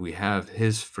thankful that we have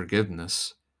His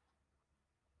forgiveness,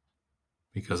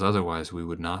 because otherwise we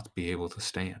would not be able to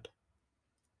stand.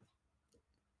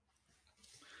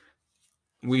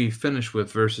 We finish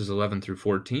with verses 11 through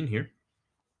 14 here.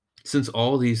 Since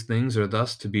all these things are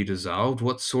thus to be dissolved,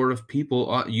 what sort of people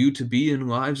ought you to be in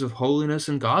lives of holiness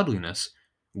and godliness,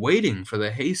 waiting for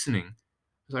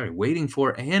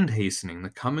and hastening the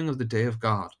coming of the day of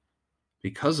God,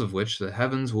 because of which the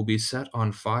heavens will be set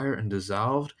on fire and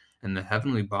dissolved, and the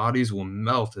heavenly bodies will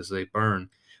melt as they burn.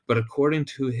 But according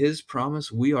to His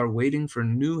promise, we are waiting for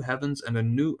new heavens and a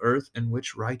new earth in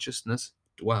which righteousness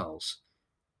dwells.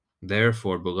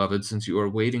 Therefore, beloved, since you are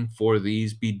waiting for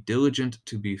these, be diligent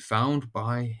to be found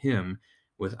by Him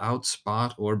without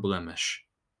spot or blemish,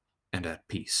 and at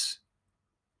peace.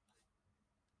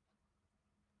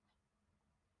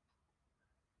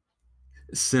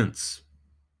 Since,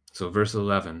 so verse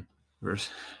 11,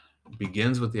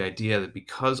 begins with the idea that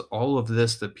because all of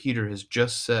this that Peter has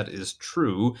just said is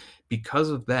true,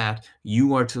 because of that,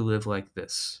 you are to live like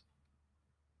this.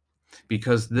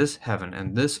 Because this heaven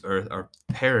and this earth are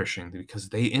perishing, because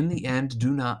they in the end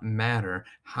do not matter,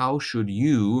 how should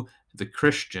you, the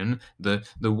Christian, the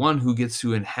one who gets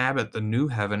to inhabit the new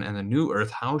heaven and the new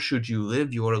earth, how should you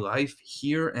live your life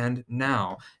here and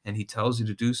now? And he tells you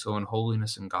to do so in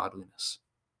holiness and godliness.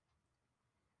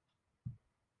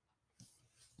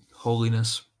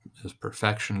 Holiness is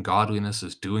perfection. Godliness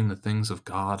is doing the things of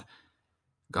God.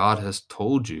 God has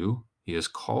told you, He has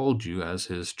called you as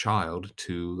His child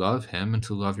to love Him and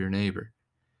to love your neighbor.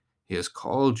 He has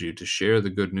called you to share the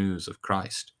good news of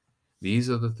Christ. These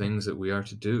are the things that we are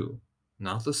to do,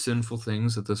 not the sinful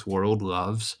things that this world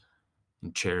loves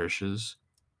and cherishes,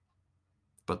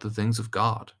 but the things of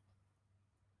God.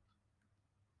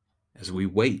 As we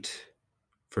wait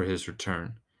for His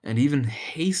return and even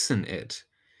hasten it,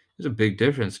 There's a big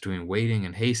difference between waiting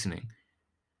and hastening.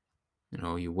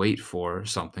 You wait for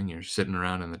something, you're sitting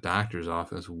around in the doctor's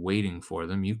office waiting for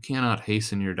them. You cannot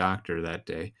hasten your doctor that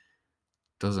day.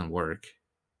 Doesn't work.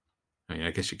 I mean, I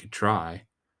guess you could try,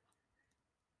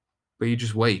 but you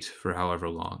just wait for however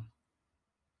long.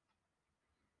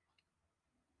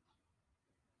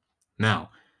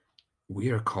 Now, we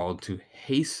are called to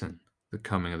hasten the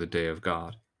coming of the day of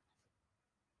God.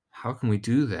 How can we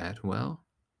do that? Well,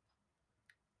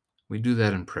 we do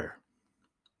that in prayer.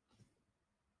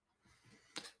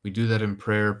 We do that in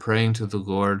prayer, praying to the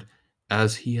Lord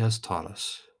as He has taught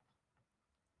us.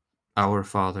 Our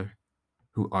Father,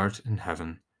 who art in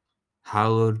heaven,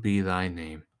 hallowed be thy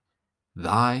name.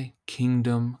 Thy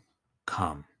kingdom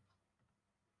come.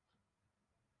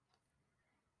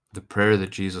 The prayer that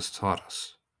Jesus taught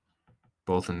us,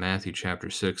 both in Matthew chapter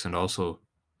 6 and also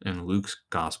in Luke's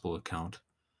gospel account.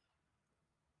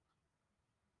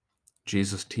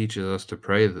 Jesus teaches us to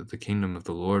pray that the kingdom of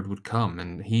the Lord would come,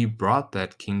 and He brought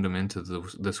that kingdom into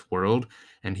this world,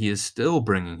 and He is still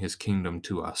bringing His kingdom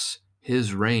to us,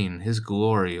 His reign, His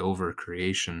glory over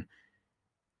creation.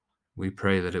 We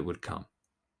pray that it would come.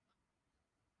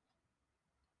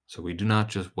 So we do not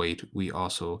just wait, we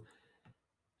also,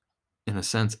 in a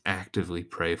sense, actively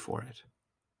pray for it.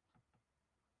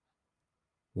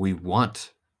 We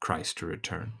want Christ to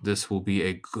return. This will be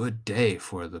a good day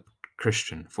for the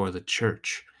Christian, for the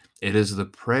church. It is the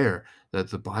prayer that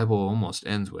the Bible almost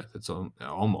ends with. It's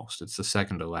the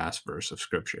second to last verse of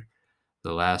Scripture.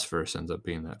 The last verse ends up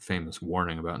being that famous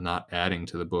warning about not adding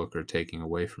to the book or taking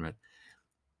away from it.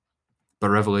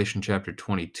 But Revelation chapter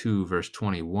 22, verse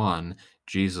 21,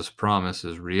 Jesus' promise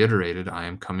is reiterated, I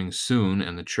am coming soon,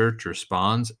 and the church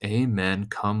responds, Amen,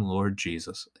 come Lord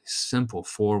Jesus. A simple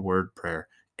four-word prayer.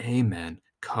 Amen,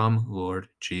 come Lord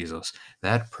Jesus.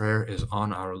 That prayer is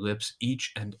on our lips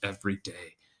each and every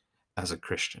day as a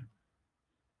Christian.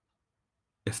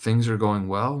 If things are going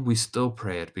well, we still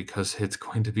pray it because it's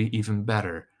going to be even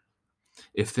better.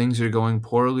 If things are going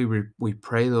poorly, we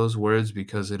pray those words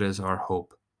because it is our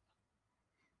hope.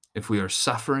 If we are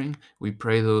suffering, we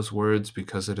pray those words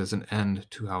because it is an end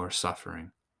to our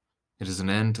suffering. It is an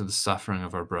end to the suffering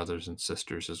of our brothers and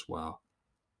sisters as well.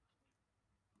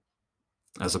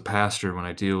 As a pastor, when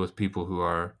I deal with people who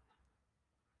are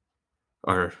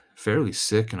fairly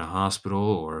sick in a hospital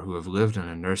or who have lived in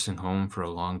a nursing home for a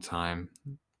long time,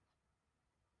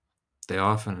 they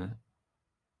often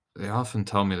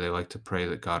tell me they like to pray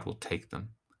that God will take them,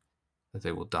 that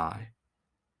they will die,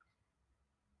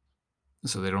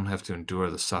 so they don't have to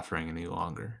endure the suffering any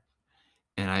longer.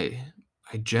 And I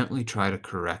gently try to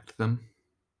correct them,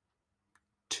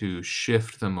 to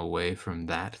shift them away from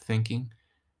that thinking.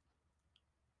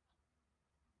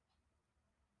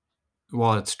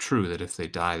 While it's true that if they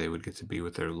die, they would get to be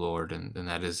with their Lord, and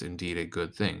that is indeed a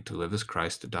good thing. To live as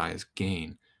Christ, to die as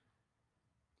gain.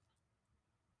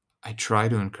 I try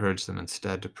to encourage them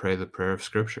instead to pray the prayer of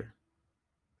Scripture.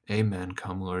 Amen,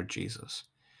 come Lord Jesus.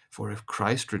 For if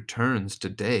Christ returns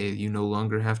today, you no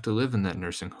longer have to live in that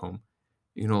nursing home.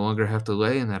 You no longer have to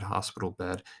lay in that hospital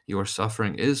bed. Your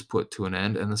suffering is put to an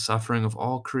end, and the suffering of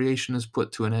all creation is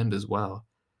put to an end as well.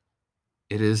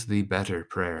 It is the better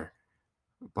prayer,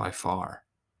 by far.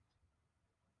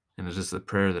 And it is the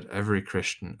prayer that every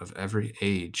Christian of every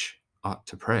age ought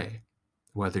to pray.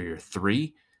 Whether you're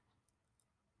 3,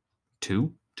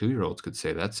 2, 2-year-olds could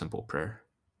say that simple prayer,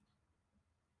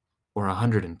 or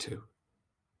 102.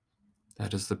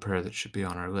 That is the prayer that should be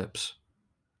on our lips.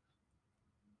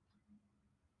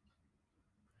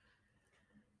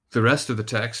 The rest of the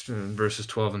text, in verses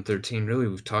 12 and 13, really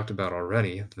we've talked about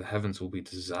already. The heavens will be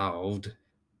dissolved.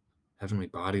 Heavenly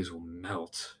bodies will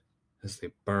melt as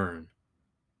they burn.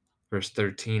 Verse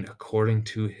 13, according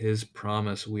to His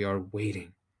promise, we are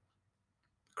waiting.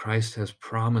 Christ has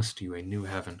promised you a new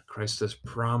heaven. Christ has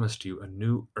promised you a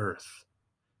new earth.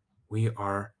 We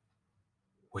are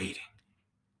waiting.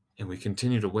 And we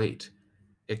continue to wait.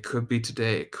 It could be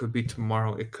today. It could be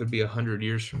tomorrow. It could be 100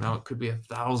 years from now. It could be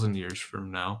 1,000 years from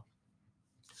now.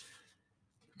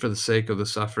 For the sake of the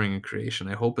suffering in creation,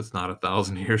 I hope it's not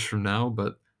 1,000 years from now,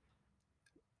 but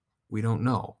we don't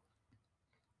know.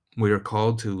 We are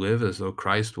called to live as though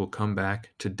Christ will come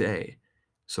back today.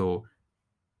 So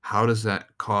how does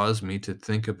that cause me to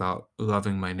think about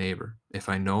loving my neighbor? If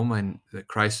I know that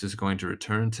Christ is going to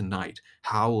return tonight,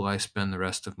 how will I spend the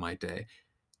rest of my day?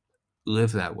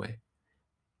 Live that way.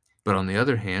 But on the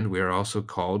other hand, we are also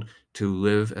called to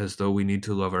live as though we need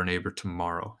to love our neighbor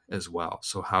tomorrow as well.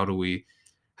 So how do we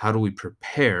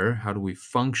prepare? How do we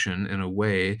function in a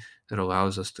way that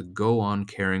allows us to go on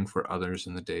caring for others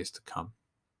in the days to come?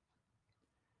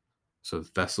 So the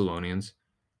Thessalonians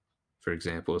For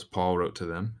example, as Paul wrote to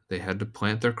them, they had to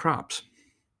plant their crops.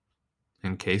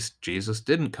 In case Jesus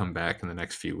didn't come back in the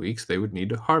next few weeks, they would need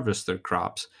to harvest their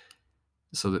crops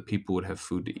so that people would have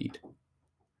food to eat.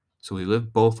 So we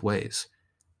live both ways.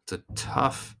 It's a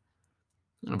tough,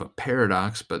 kind of a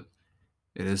paradox, but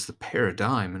it is the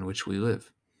paradigm in which we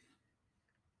live.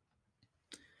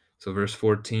 So verse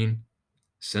 14,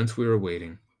 since we are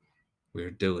waiting, we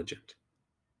are diligent,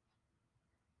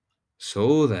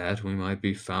 so that we might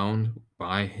be found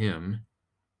by him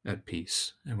at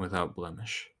peace and without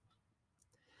blemish.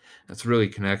 That really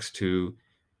connects to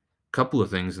a couple of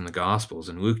things in the Gospels.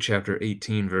 In Luke chapter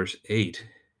 18, verse 8,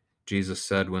 Jesus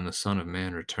said, when the Son of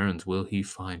Man returns, will he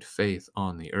find faith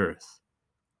on the earth?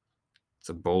 It's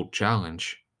a bold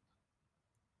challenge.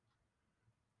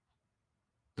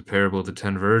 The parable of the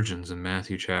 10 virgins in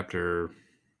Matthew chapter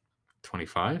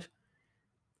 25,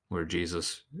 where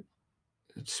Jesus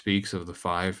speaks of the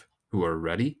 5 who are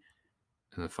ready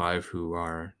and the 5 who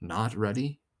are not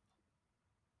ready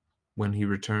when he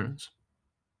returns.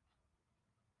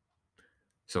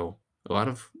 So, a lot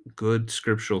of good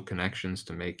scriptural connections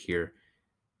to make here.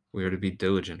 We are to be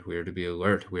diligent. We are to be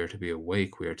alert. We are to be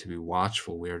awake. We are to be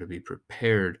watchful. We are to be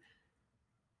prepared.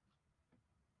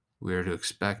 We are to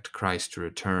expect Christ to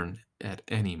return at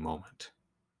any moment.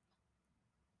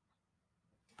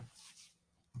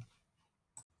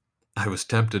 I was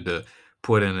tempted to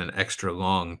put in an extra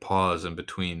long pause in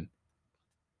between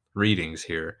readings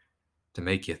here to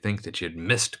make you think that you'd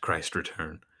missed Christ's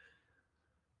return.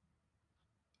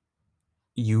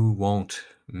 You won't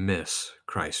miss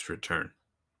Christ's return.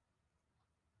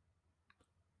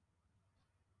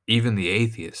 Even the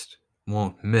atheist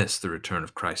won't miss the return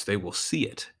of Christ. They will see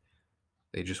it.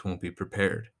 They just won't be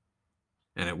prepared,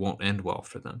 and it won't end well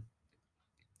for them.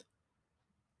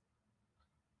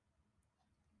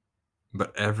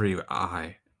 But every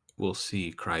eye will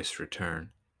see Christ's return,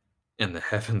 and the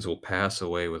heavens will pass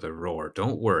away with a roar.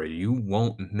 Don't worry, you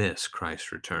won't miss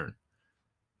Christ's return.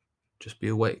 Just be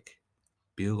awake,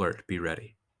 be alert, be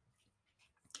ready.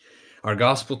 Our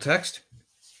gospel text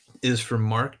is from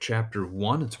Mark chapter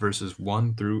 1. It's verses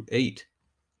 1 through 8.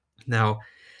 Now,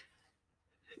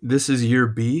 this is year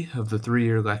B of the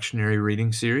 3-year lectionary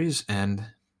reading series, and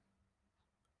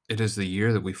it is the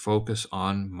year that we focus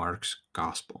on Mark's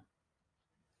gospel.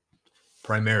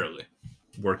 Primarily,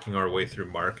 working our way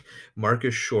through Mark. Mark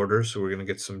is shorter, so we're going to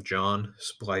get some John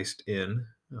spliced in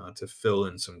to fill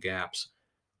in some gaps.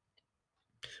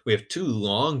 We have 2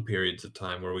 long periods of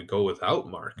time where we go without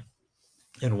Mark.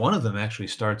 And one of them actually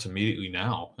starts immediately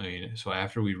now. So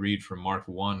after we read from Mark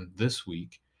 1 this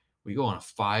week, we go on a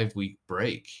 5-week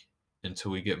break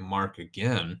until we get Mark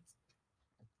again.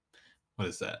 What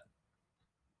is that?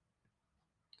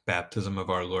 Baptism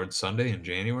of our Lord Sunday in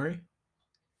January.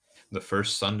 The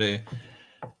first Sunday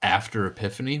after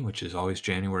Epiphany, which is always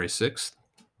January 6th.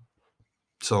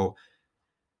 So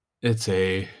it's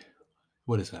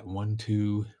what is that? 1,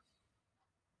 2,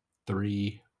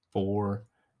 3, 4.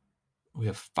 We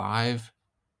have 5,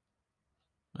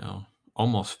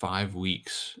 almost 5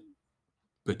 weeks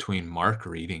between Mark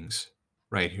readings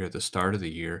right here at the start of the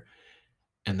year.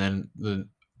 And then the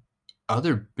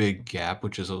other big gap,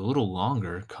 which is a little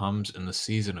longer, comes in the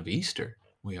season of Easter.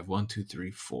 We have 1, 2, 3,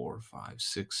 4, 5,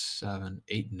 6, 7,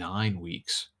 8, 9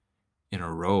 weeks in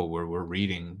a row where we're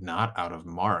reading not out of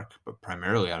Mark, but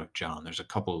primarily out of John. There's a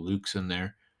couple of Lukes in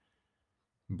there,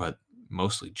 but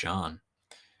mostly John.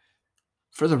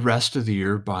 For the rest of the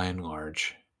year, by and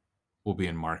large, we'll be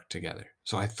in Mark together.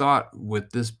 So I thought,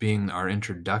 with this being our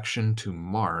introduction to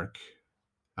Mark,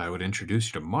 I would introduce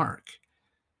you to Mark.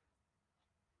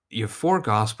 You have 4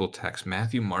 gospel texts: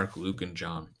 Matthew, Mark, Luke, and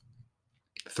John.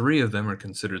 3 of them are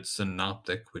considered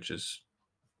synoptic, which is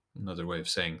another way of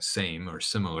saying same or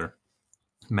similar.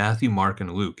 Matthew, Mark,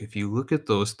 and Luke. If you look at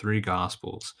those 3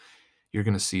 gospels, you're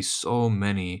going to see so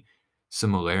many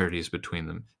similarities between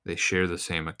them. They share the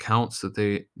same accounts that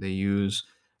they use.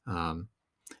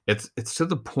 It's to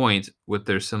the point with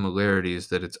their similarities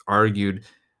that it's argued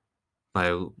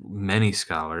by many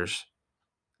scholars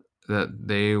that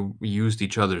they used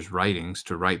each other's writings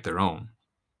to write their own.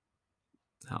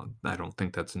 Now, I don't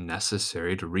think that's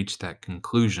necessary to reach that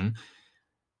conclusion.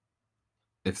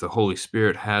 If the Holy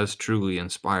Spirit has truly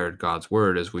inspired God's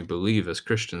word, as we believe as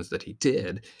Christians that he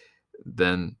did,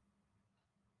 then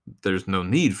there's no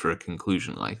need for a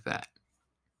conclusion like that.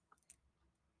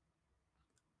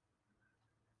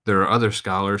 There are other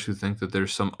scholars who think that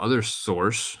there's some other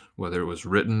source, whether it was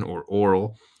written or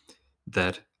oral,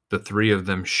 that the 3 of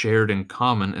them shared in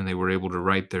common and they were able to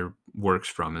write their works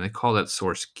from, and they call that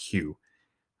source Q.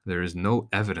 There is no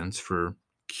evidence for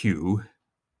Q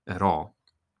at all.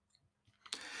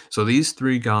 So these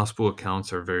three gospel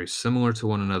accounts are very similar to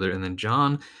one another. And then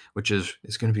John, which is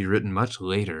going to be written much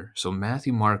later. So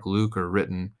Matthew, Mark, Luke are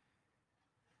written,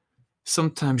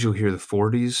 sometimes you'll hear the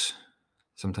 40s,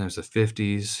 sometimes the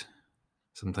 50s,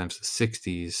 sometimes the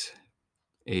 60s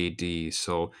AD.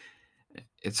 So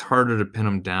it's harder to pin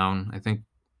them down. I think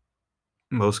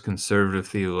most conservative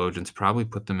theologians probably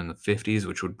put them in the 50s,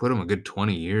 which would put them a good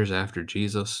 20 years after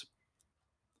Jesus,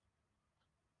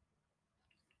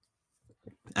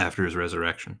 after his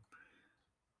resurrection.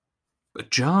 But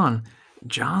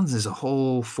John's is a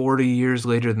whole 40 years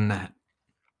later than that.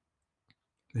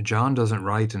 John doesn't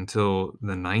write until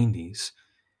the 90s,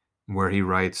 where he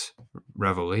writes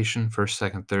Revelation,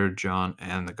 1st, 2nd, 3rd John,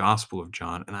 and the Gospel of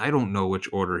John. And I don't know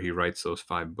which order he writes those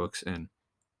 5 books in.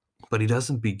 But he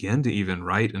doesn't begin to even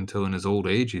write until in his old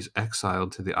age he's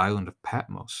exiled to the island of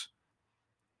Patmos.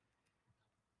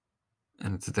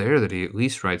 And it's there that he at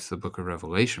least writes the book of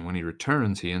Revelation. When he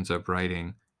returns, he ends up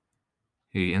living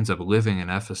in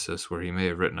Ephesus, where he may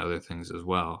have written other things as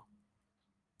well.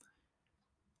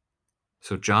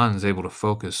 So John is able to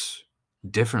focus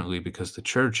differently because the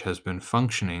church has been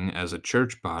functioning as a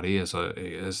church body, as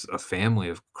a family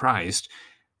of Christ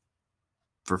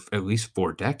for at least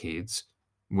 4 decades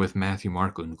with Matthew,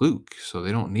 Mark, and Luke. So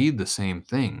they don't need the same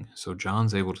thing. So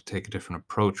John's able to take a different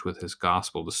approach with his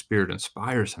gospel. The Spirit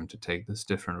inspires him to take this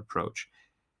different approach.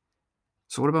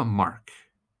 So what about Mark?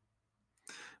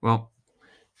 Well,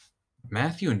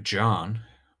 Matthew and John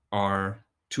are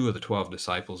 2 of the 12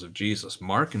 disciples of Jesus.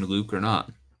 Mark and Luke are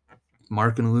not.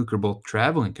 Mark and Luke are both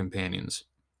traveling companions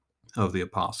of the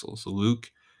apostles. Luke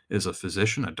is a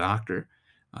physician, a doctor,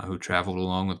 who traveled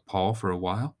along with Paul for a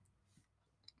while.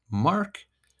 Mark,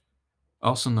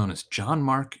 also known as John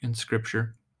Mark in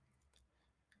Scripture,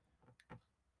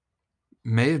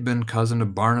 may have been cousin to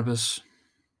Barnabas,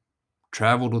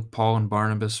 traveled with Paul and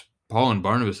Barnabas. Paul and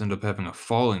Barnabas end up having a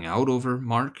falling out over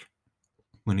Mark.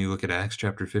 When you look at Acts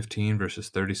chapter 15, verses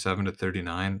 37 to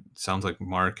 39, it sounds like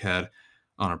Mark had,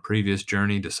 on a previous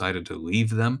journey, decided to leave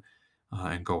them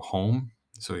and go home.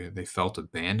 So they felt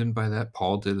abandoned by that.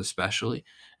 Paul did especially.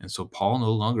 And so Paul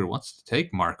no longer wants to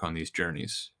take Mark on these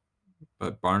journeys,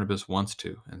 but Barnabas wants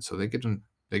to. And so they get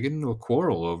into a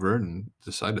quarrel over it and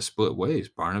decide to split ways.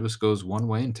 Barnabas goes one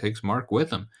way and takes Mark with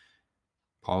him.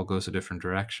 Paul goes a different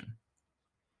direction.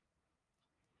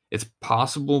 It's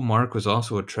possible Mark was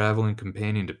also a traveling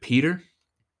companion to Peter.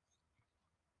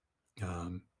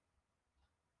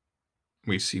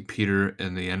 We see Peter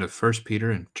in the end of 1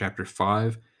 Peter in chapter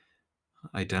 5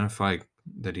 identify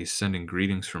that he's sending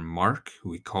greetings from Mark,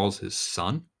 who he calls his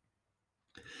son.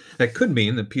 That could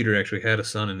mean that Peter actually had a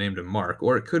son and named him Mark,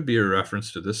 or it could be a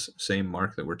reference to this same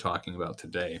Mark that we're talking about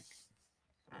today.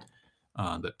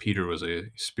 That Peter was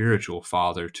a spiritual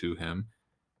father to him,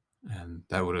 and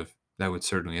that would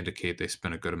certainly indicate they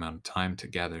spent a good amount of time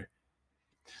together.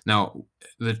 Now,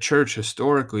 the church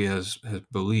historically has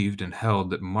believed and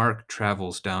held that Mark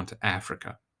travels down to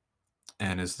Africa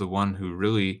and is the one who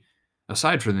really,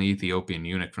 aside from the Ethiopian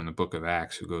eunuch from the book of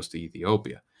Acts who goes to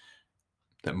Ethiopia,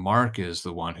 that Mark is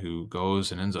the one who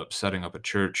goes and ends up setting up a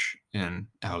church in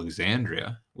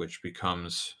Alexandria, which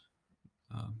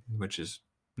is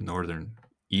northern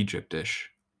Egyptish,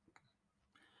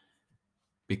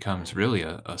 becomes really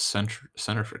a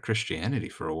center for Christianity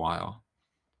for a while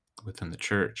within the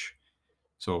church.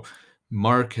 So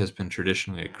Mark has been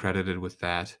traditionally accredited with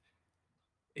that.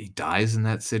 He dies in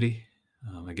that city.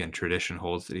 Again, tradition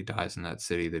holds that he dies in that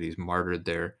city, that he's martyred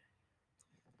there,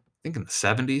 I think in the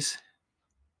 70s,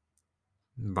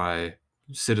 by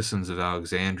citizens of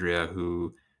Alexandria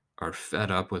who are fed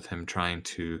up with him trying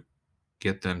to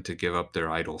get them to give up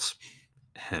their idols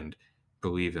and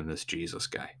believe in this Jesus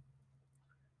guy.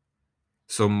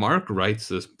 So Mark writes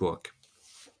this book,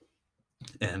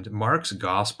 and Mark's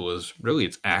gospel is really,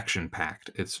 it's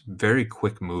action-packed. It's very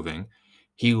quick-moving.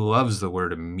 He loves the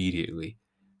word immediately.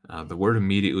 The word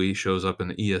immediately shows up in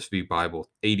the ESV Bible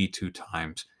 82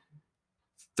 times.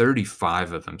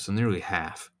 35 of them, so nearly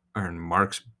half, are in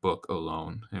Mark's book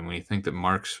alone. And when you think that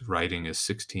Mark's writing is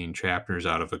 16 chapters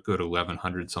out of a good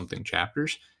 1,100 something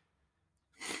chapters,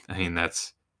 I mean,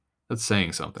 that's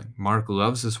saying something. Mark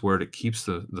loves this word. It keeps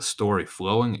the story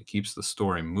flowing. It keeps the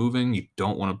story moving. You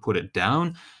don't want to put it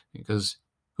down, because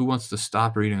who wants to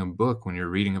stop reading a book when you're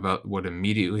reading about what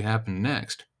immediately happened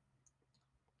next?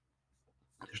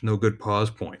 There's no good pause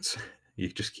points. You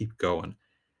just keep going.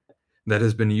 That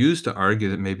has been used to argue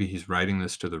that maybe he's writing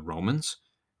this to the Romans,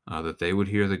 that they would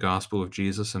hear the gospel of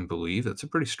Jesus and believe. That's a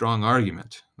pretty strong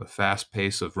argument. The fast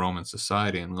pace of Roman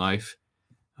society and life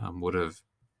would have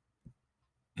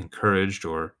encouraged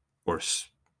or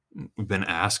been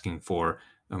asking for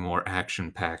a more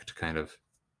action-packed kind of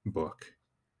book.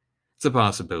 It's a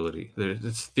possibility.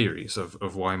 It's theories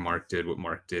of why Mark did what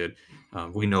Mark did.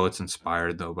 We know it's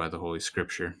inspired, though, by the Holy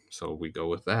Scripture, so we go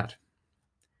with that.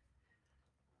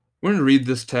 We're going to read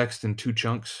this text in two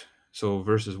chunks, so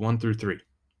verses 1 through 3.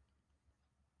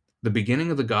 The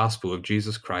beginning of the gospel of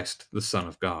Jesus Christ, the Son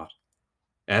of God.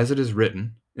 As it is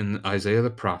written in Isaiah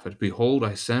the prophet, Behold,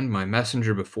 I send my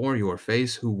messenger before your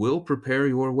face, who will prepare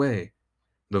your way.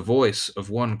 The voice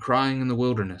of one crying in the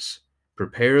wilderness,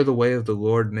 Prepare the way of the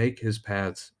Lord, make his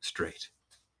paths straight.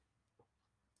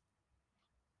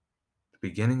 The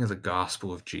beginning of the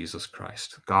gospel of Jesus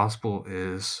Christ. Gospel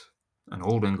is an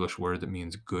Old English word that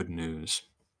means good news.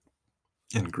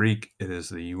 In Greek, it is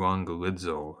the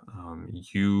euangelizo.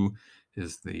 Eu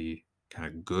is the kind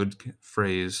of good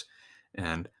phrase,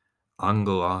 and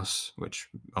angelos, which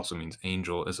also means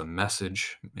angel, is a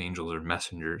message. Angels are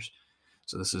messengers.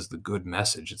 So this is the good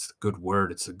message. It's the good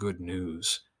word. It's the good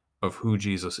news of who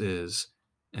Jesus is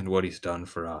and what he's done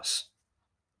for us.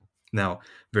 Now,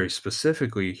 very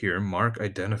specifically here, Mark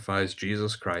identifies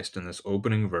Jesus Christ in this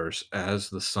opening verse as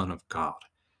the Son of God.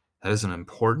 That is an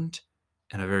important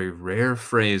and a very rare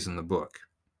phrase in the book.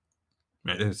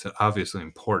 It's obviously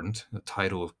important, the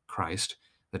title of Christ,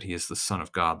 that he is the Son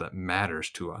of God, that matters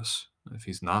to us. If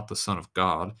he's not the Son of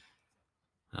God,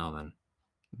 well then,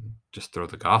 just throw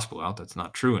the gospel out. That's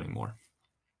not true anymore.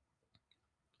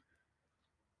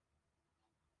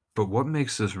 But what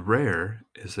makes this rare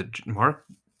is that Mark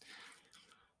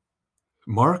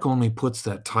only puts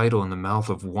that title in the mouth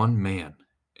of one man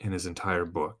in his entire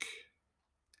book,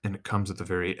 and it comes at the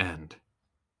very end.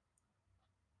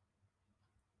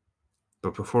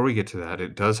 But before we get to that,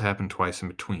 it does happen twice in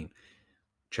between.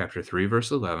 Chapter 3, verse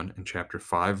 11, and chapter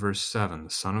 5, verse 7, the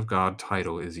Son of God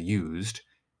title is used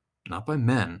not by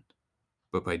men,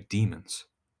 but by demons.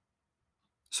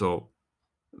 So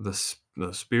the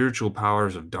spiritual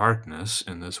powers of darkness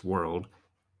in this world,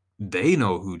 they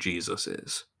know who Jesus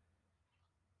is.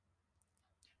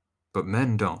 But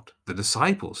men don't. The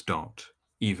disciples don't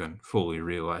even fully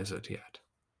realize it yet.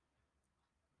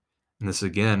 And this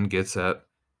again gets at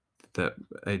that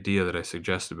idea that I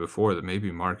suggested before, that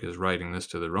maybe Mark is writing this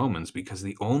to the Romans because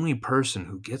the only person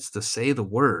who gets to say the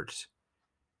words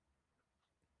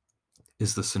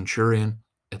is the centurion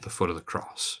at the foot of the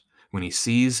cross. When he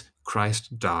sees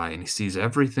Christ die and he sees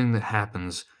everything that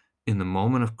happens in the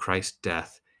moment of Christ's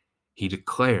death, he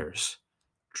declares,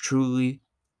 truly,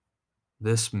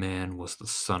 this man was the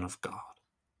Son of God.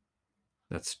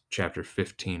 That's chapter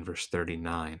 15, verse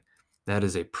 39. That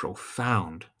is a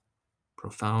profound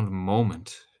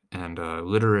moment and a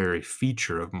literary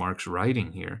feature of Mark's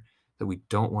writing here that we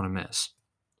don't want to miss.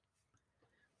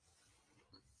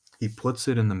 He puts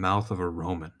it in the mouth of a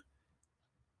Roman.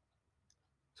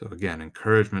 So again,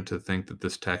 encouragement to think that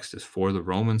this text is for the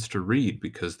Romans to read,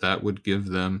 because that would give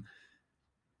them,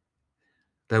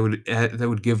 that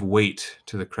would give weight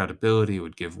to the credibility. It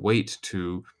would give weight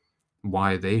to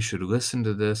why they should listen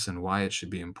to this and why it should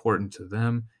be important to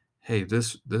them. Hey,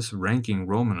 this ranking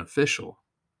Roman official,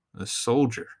 this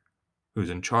soldier who's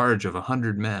in charge of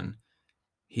 100 men,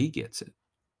 he gets it.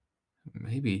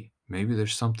 Maybe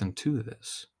there's something to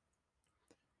this.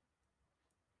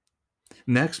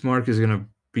 Next, Mark is going to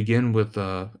begin with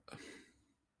a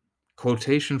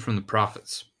quotation from the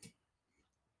prophets.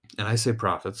 And I say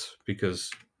prophets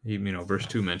because verse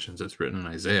 2 mentions it's written in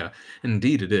Isaiah. And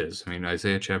indeed it is.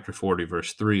 Isaiah chapter 40,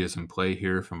 verse 3 is in play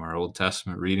here from our Old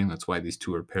Testament reading. That's why these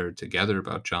two are paired together,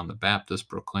 about John the Baptist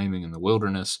proclaiming in the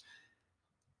wilderness.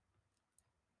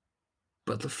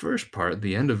 But the first part,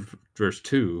 the end of verse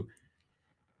 2,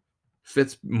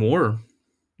 fits more.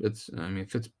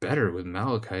 It fits better with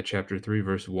Malachi chapter 3,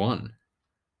 verse 1.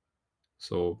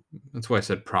 So that's why I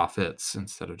said prophets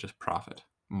instead of just prophet.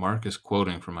 Mark is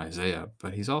quoting from Isaiah,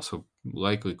 but he's also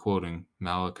likely quoting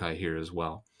Malachi here as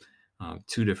well.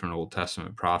 Two different Old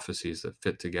Testament prophecies that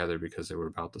fit together because they were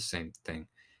about the same thing.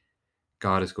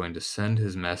 God is going to send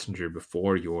his messenger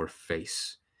before your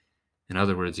face. In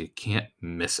other words, you can't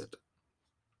miss it.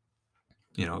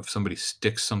 If somebody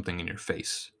sticks something in your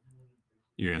face,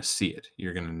 you're going to see it.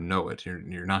 You're going to know it.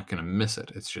 You're not going to miss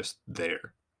it. It's just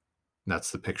there.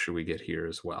 That's the picture we get here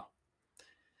as well.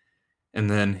 And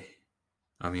then,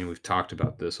 we've talked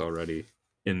about this already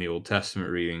in the Old Testament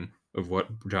reading of what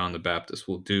John the Baptist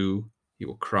will do. He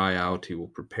will cry out. He will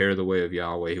prepare the way of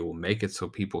Yahweh. He will make it so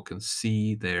people can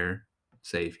see their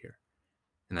Savior.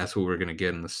 And that's what we're going to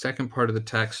get in the second part of the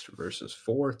text, verses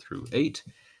 4 through 8.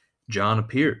 John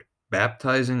appeared,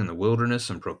 baptizing in the wilderness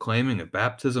and proclaiming a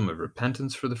baptism of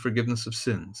repentance for the forgiveness of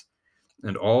sins.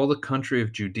 And all the country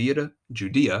of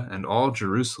Judea and all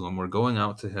Jerusalem were going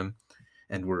out to him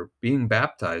and were being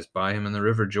baptized by him in the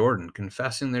river Jordan,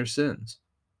 confessing their sins.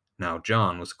 Now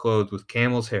John was clothed with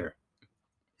camel's hair,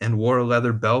 and wore a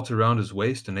leather belt around his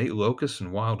waist, and ate locusts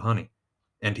and wild honey.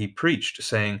 And he preached,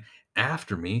 saying,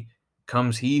 After me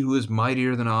comes he who is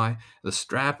mightier than I, the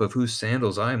strap of whose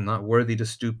sandals I am not worthy to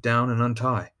stoop down and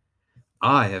untie.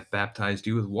 I have baptized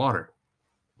you with water,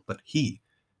 but he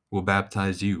will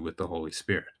baptize you with the Holy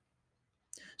Spirit.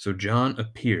 So John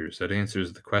appears. That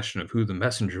answers the question of who the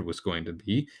messenger was going to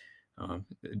be. Um,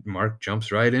 Mark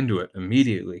jumps right into it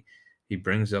immediately. He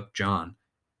brings up John.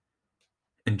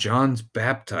 And John's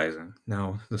baptizing.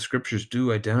 Now, the scriptures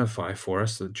do identify for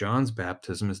us that John's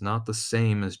baptism is not the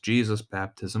same as Jesus'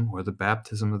 baptism or the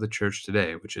baptism of the church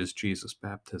today, which is Jesus'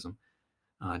 baptism.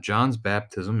 John's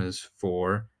baptism is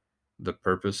for the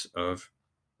purpose of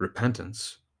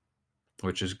repentance,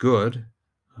 which is good.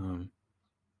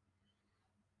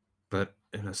 But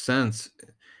in a sense,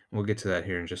 we'll get to that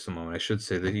here in just a moment. I should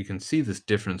say that you can see this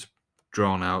difference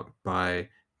drawn out by,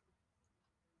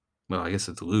 well, I guess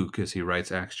it's Luke as he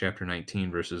writes Acts chapter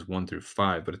 19, verses 1 through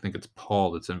 5, but I think it's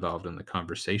Paul that's involved in the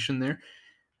conversation there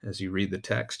as you read the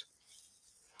text.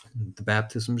 The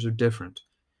baptisms are different.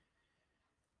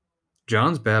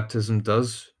 John's baptism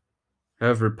does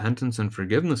have repentance and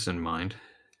forgiveness in mind,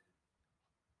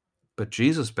 but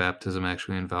Jesus' baptism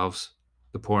actually involves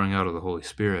the pouring out of the Holy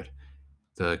Spirit,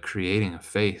 the creating of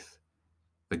faith,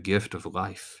 the gift of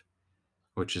life,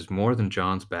 which is more than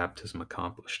John's baptism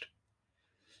accomplished.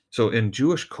 So in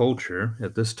Jewish culture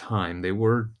at this time, they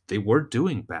were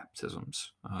doing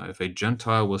baptisms. If a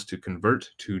Gentile was to convert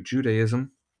to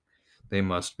Judaism, they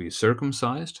must be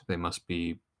circumcised, they must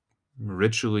be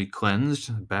ritually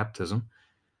cleansed, baptism,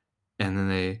 and then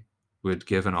they would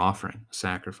give an offering, a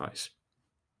sacrifice.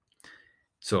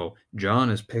 So John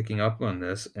is picking up on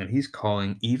this, and he's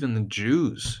calling even the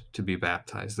Jews to be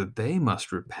baptized, that they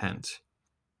must repent,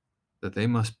 that they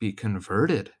must be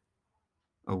converted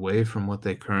away from what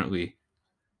they currently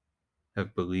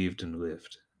have believed and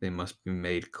lived. They must be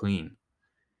made clean.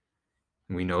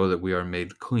 We know that we are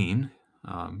made clean.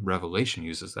 Revelation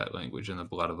uses that language in the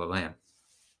blood of the Lamb.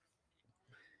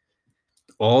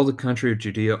 All the country of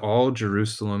Judea, all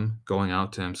Jerusalem going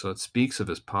out to him. So it speaks of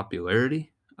his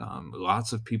popularity.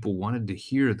 Lots of people wanted to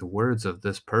hear the words of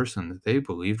this person that they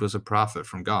believed was a prophet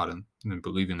from God, and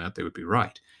believing that they would be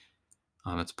right.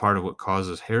 It's part of what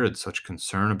causes Herod such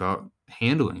concern about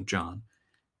handling John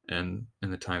and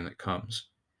in the time that comes.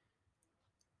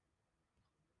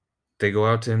 They go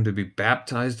out to him to be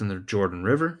baptized in the Jordan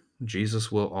River.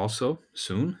 Jesus will also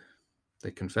soon. They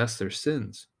confess their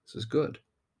sins. This is good.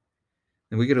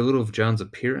 And we get a little of John's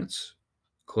appearance,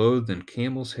 clothed in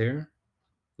camel's hair,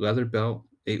 leather belt,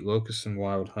 ate locusts and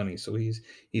wild honey. So he's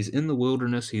in the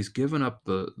wilderness. He's given up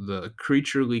the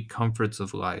creaturely comforts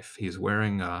of life. He's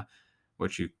wearing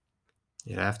what you'd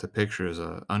have to picture as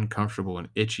an uncomfortable and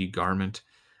itchy garment.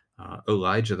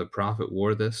 Elijah the prophet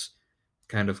wore this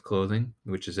kind of clothing,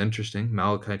 which is interesting.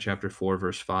 Malachi chapter 4,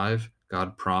 verse 5,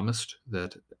 God promised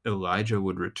that Elijah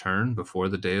would return before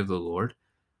the day of the Lord.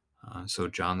 So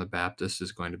John the Baptist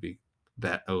is going to be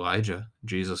that Elijah.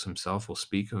 Jesus himself will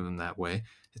speak of him that way.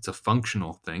 It's a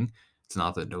functional thing. It's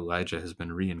not that Elijah has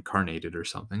been reincarnated or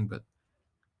something, but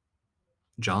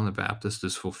John the Baptist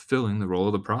is fulfilling the role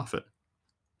of the prophet.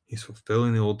 He's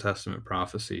fulfilling the Old Testament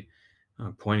prophecy,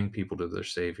 pointing people to their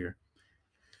Savior.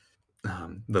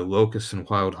 The locusts and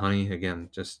wild honey, again,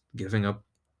 just giving up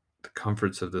the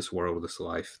comforts of this world, this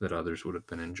life that others would have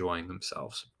been enjoying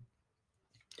themselves.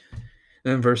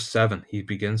 And in verse 7, he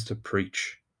begins to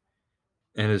preach.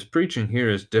 And his preaching here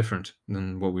is different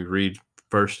than what we read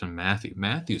first in Matthew.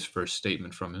 Matthew's first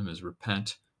statement from him is,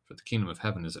 Repent, for the kingdom of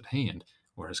heaven is at hand,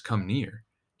 or has come near.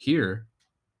 Here,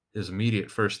 his immediate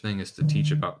first thing is to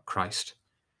teach about Christ,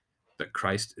 that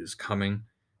Christ is coming,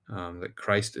 that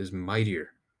Christ is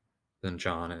mightier than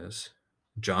John is.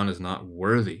 John is not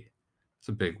worthy. It's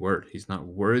a big word. He's not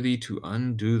worthy to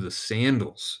undo the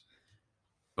sandals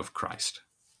of Christ.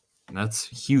 And that's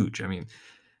huge. I mean,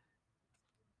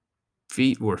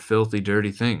 feet were filthy,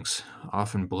 dirty things,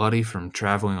 often bloody from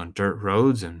traveling on dirt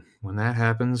roads, and when that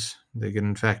happens, they get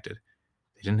infected.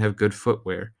 They didn't have good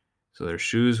footwear, so their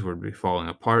shoes would be falling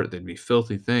apart. They'd be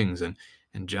filthy things, and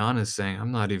John is saying,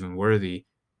 I'm not even worthy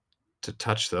to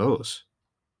touch those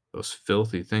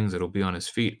filthy things that'll be on his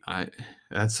feet.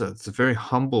 It's a very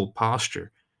humble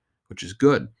posture, which is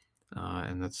good,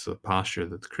 and that's the posture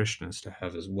that the Christian is to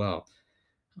have as well.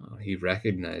 He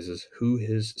recognizes who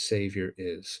his Savior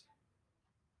is,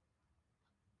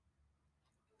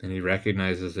 and he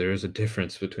recognizes there is a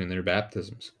difference between their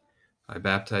baptisms. I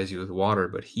baptize you with water,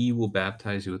 but he will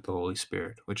baptize you with the Holy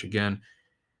Spirit, which again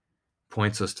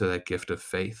points us to that gift of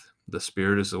faith. The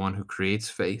Spirit is the one who creates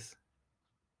faith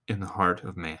in the heart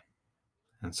of man.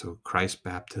 And so Christ's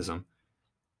baptism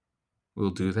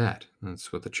will do that.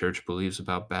 That's what the church believes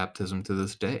about baptism to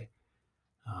this day.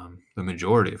 The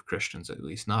majority of Christians, at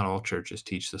least, not all churches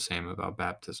teach the same about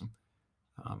baptism.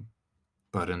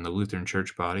 But in the Lutheran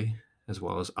church body, as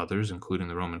well as others, including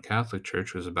the Roman Catholic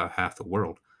Church, was about half the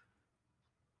world.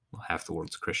 Well, half the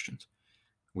world's Christians.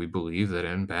 We believe that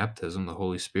in baptism, the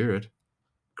Holy Spirit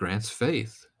grants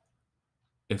faith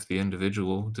if the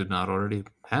individual did not already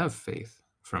have faith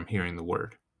from hearing the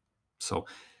word. So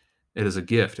it is a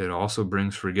gift. It also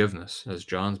brings forgiveness, as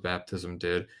John's baptism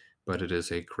did, but it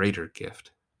is a greater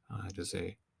gift. It is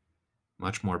a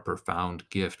much more profound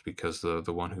gift because the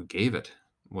one who gave it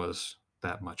was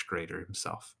that much greater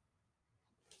himself.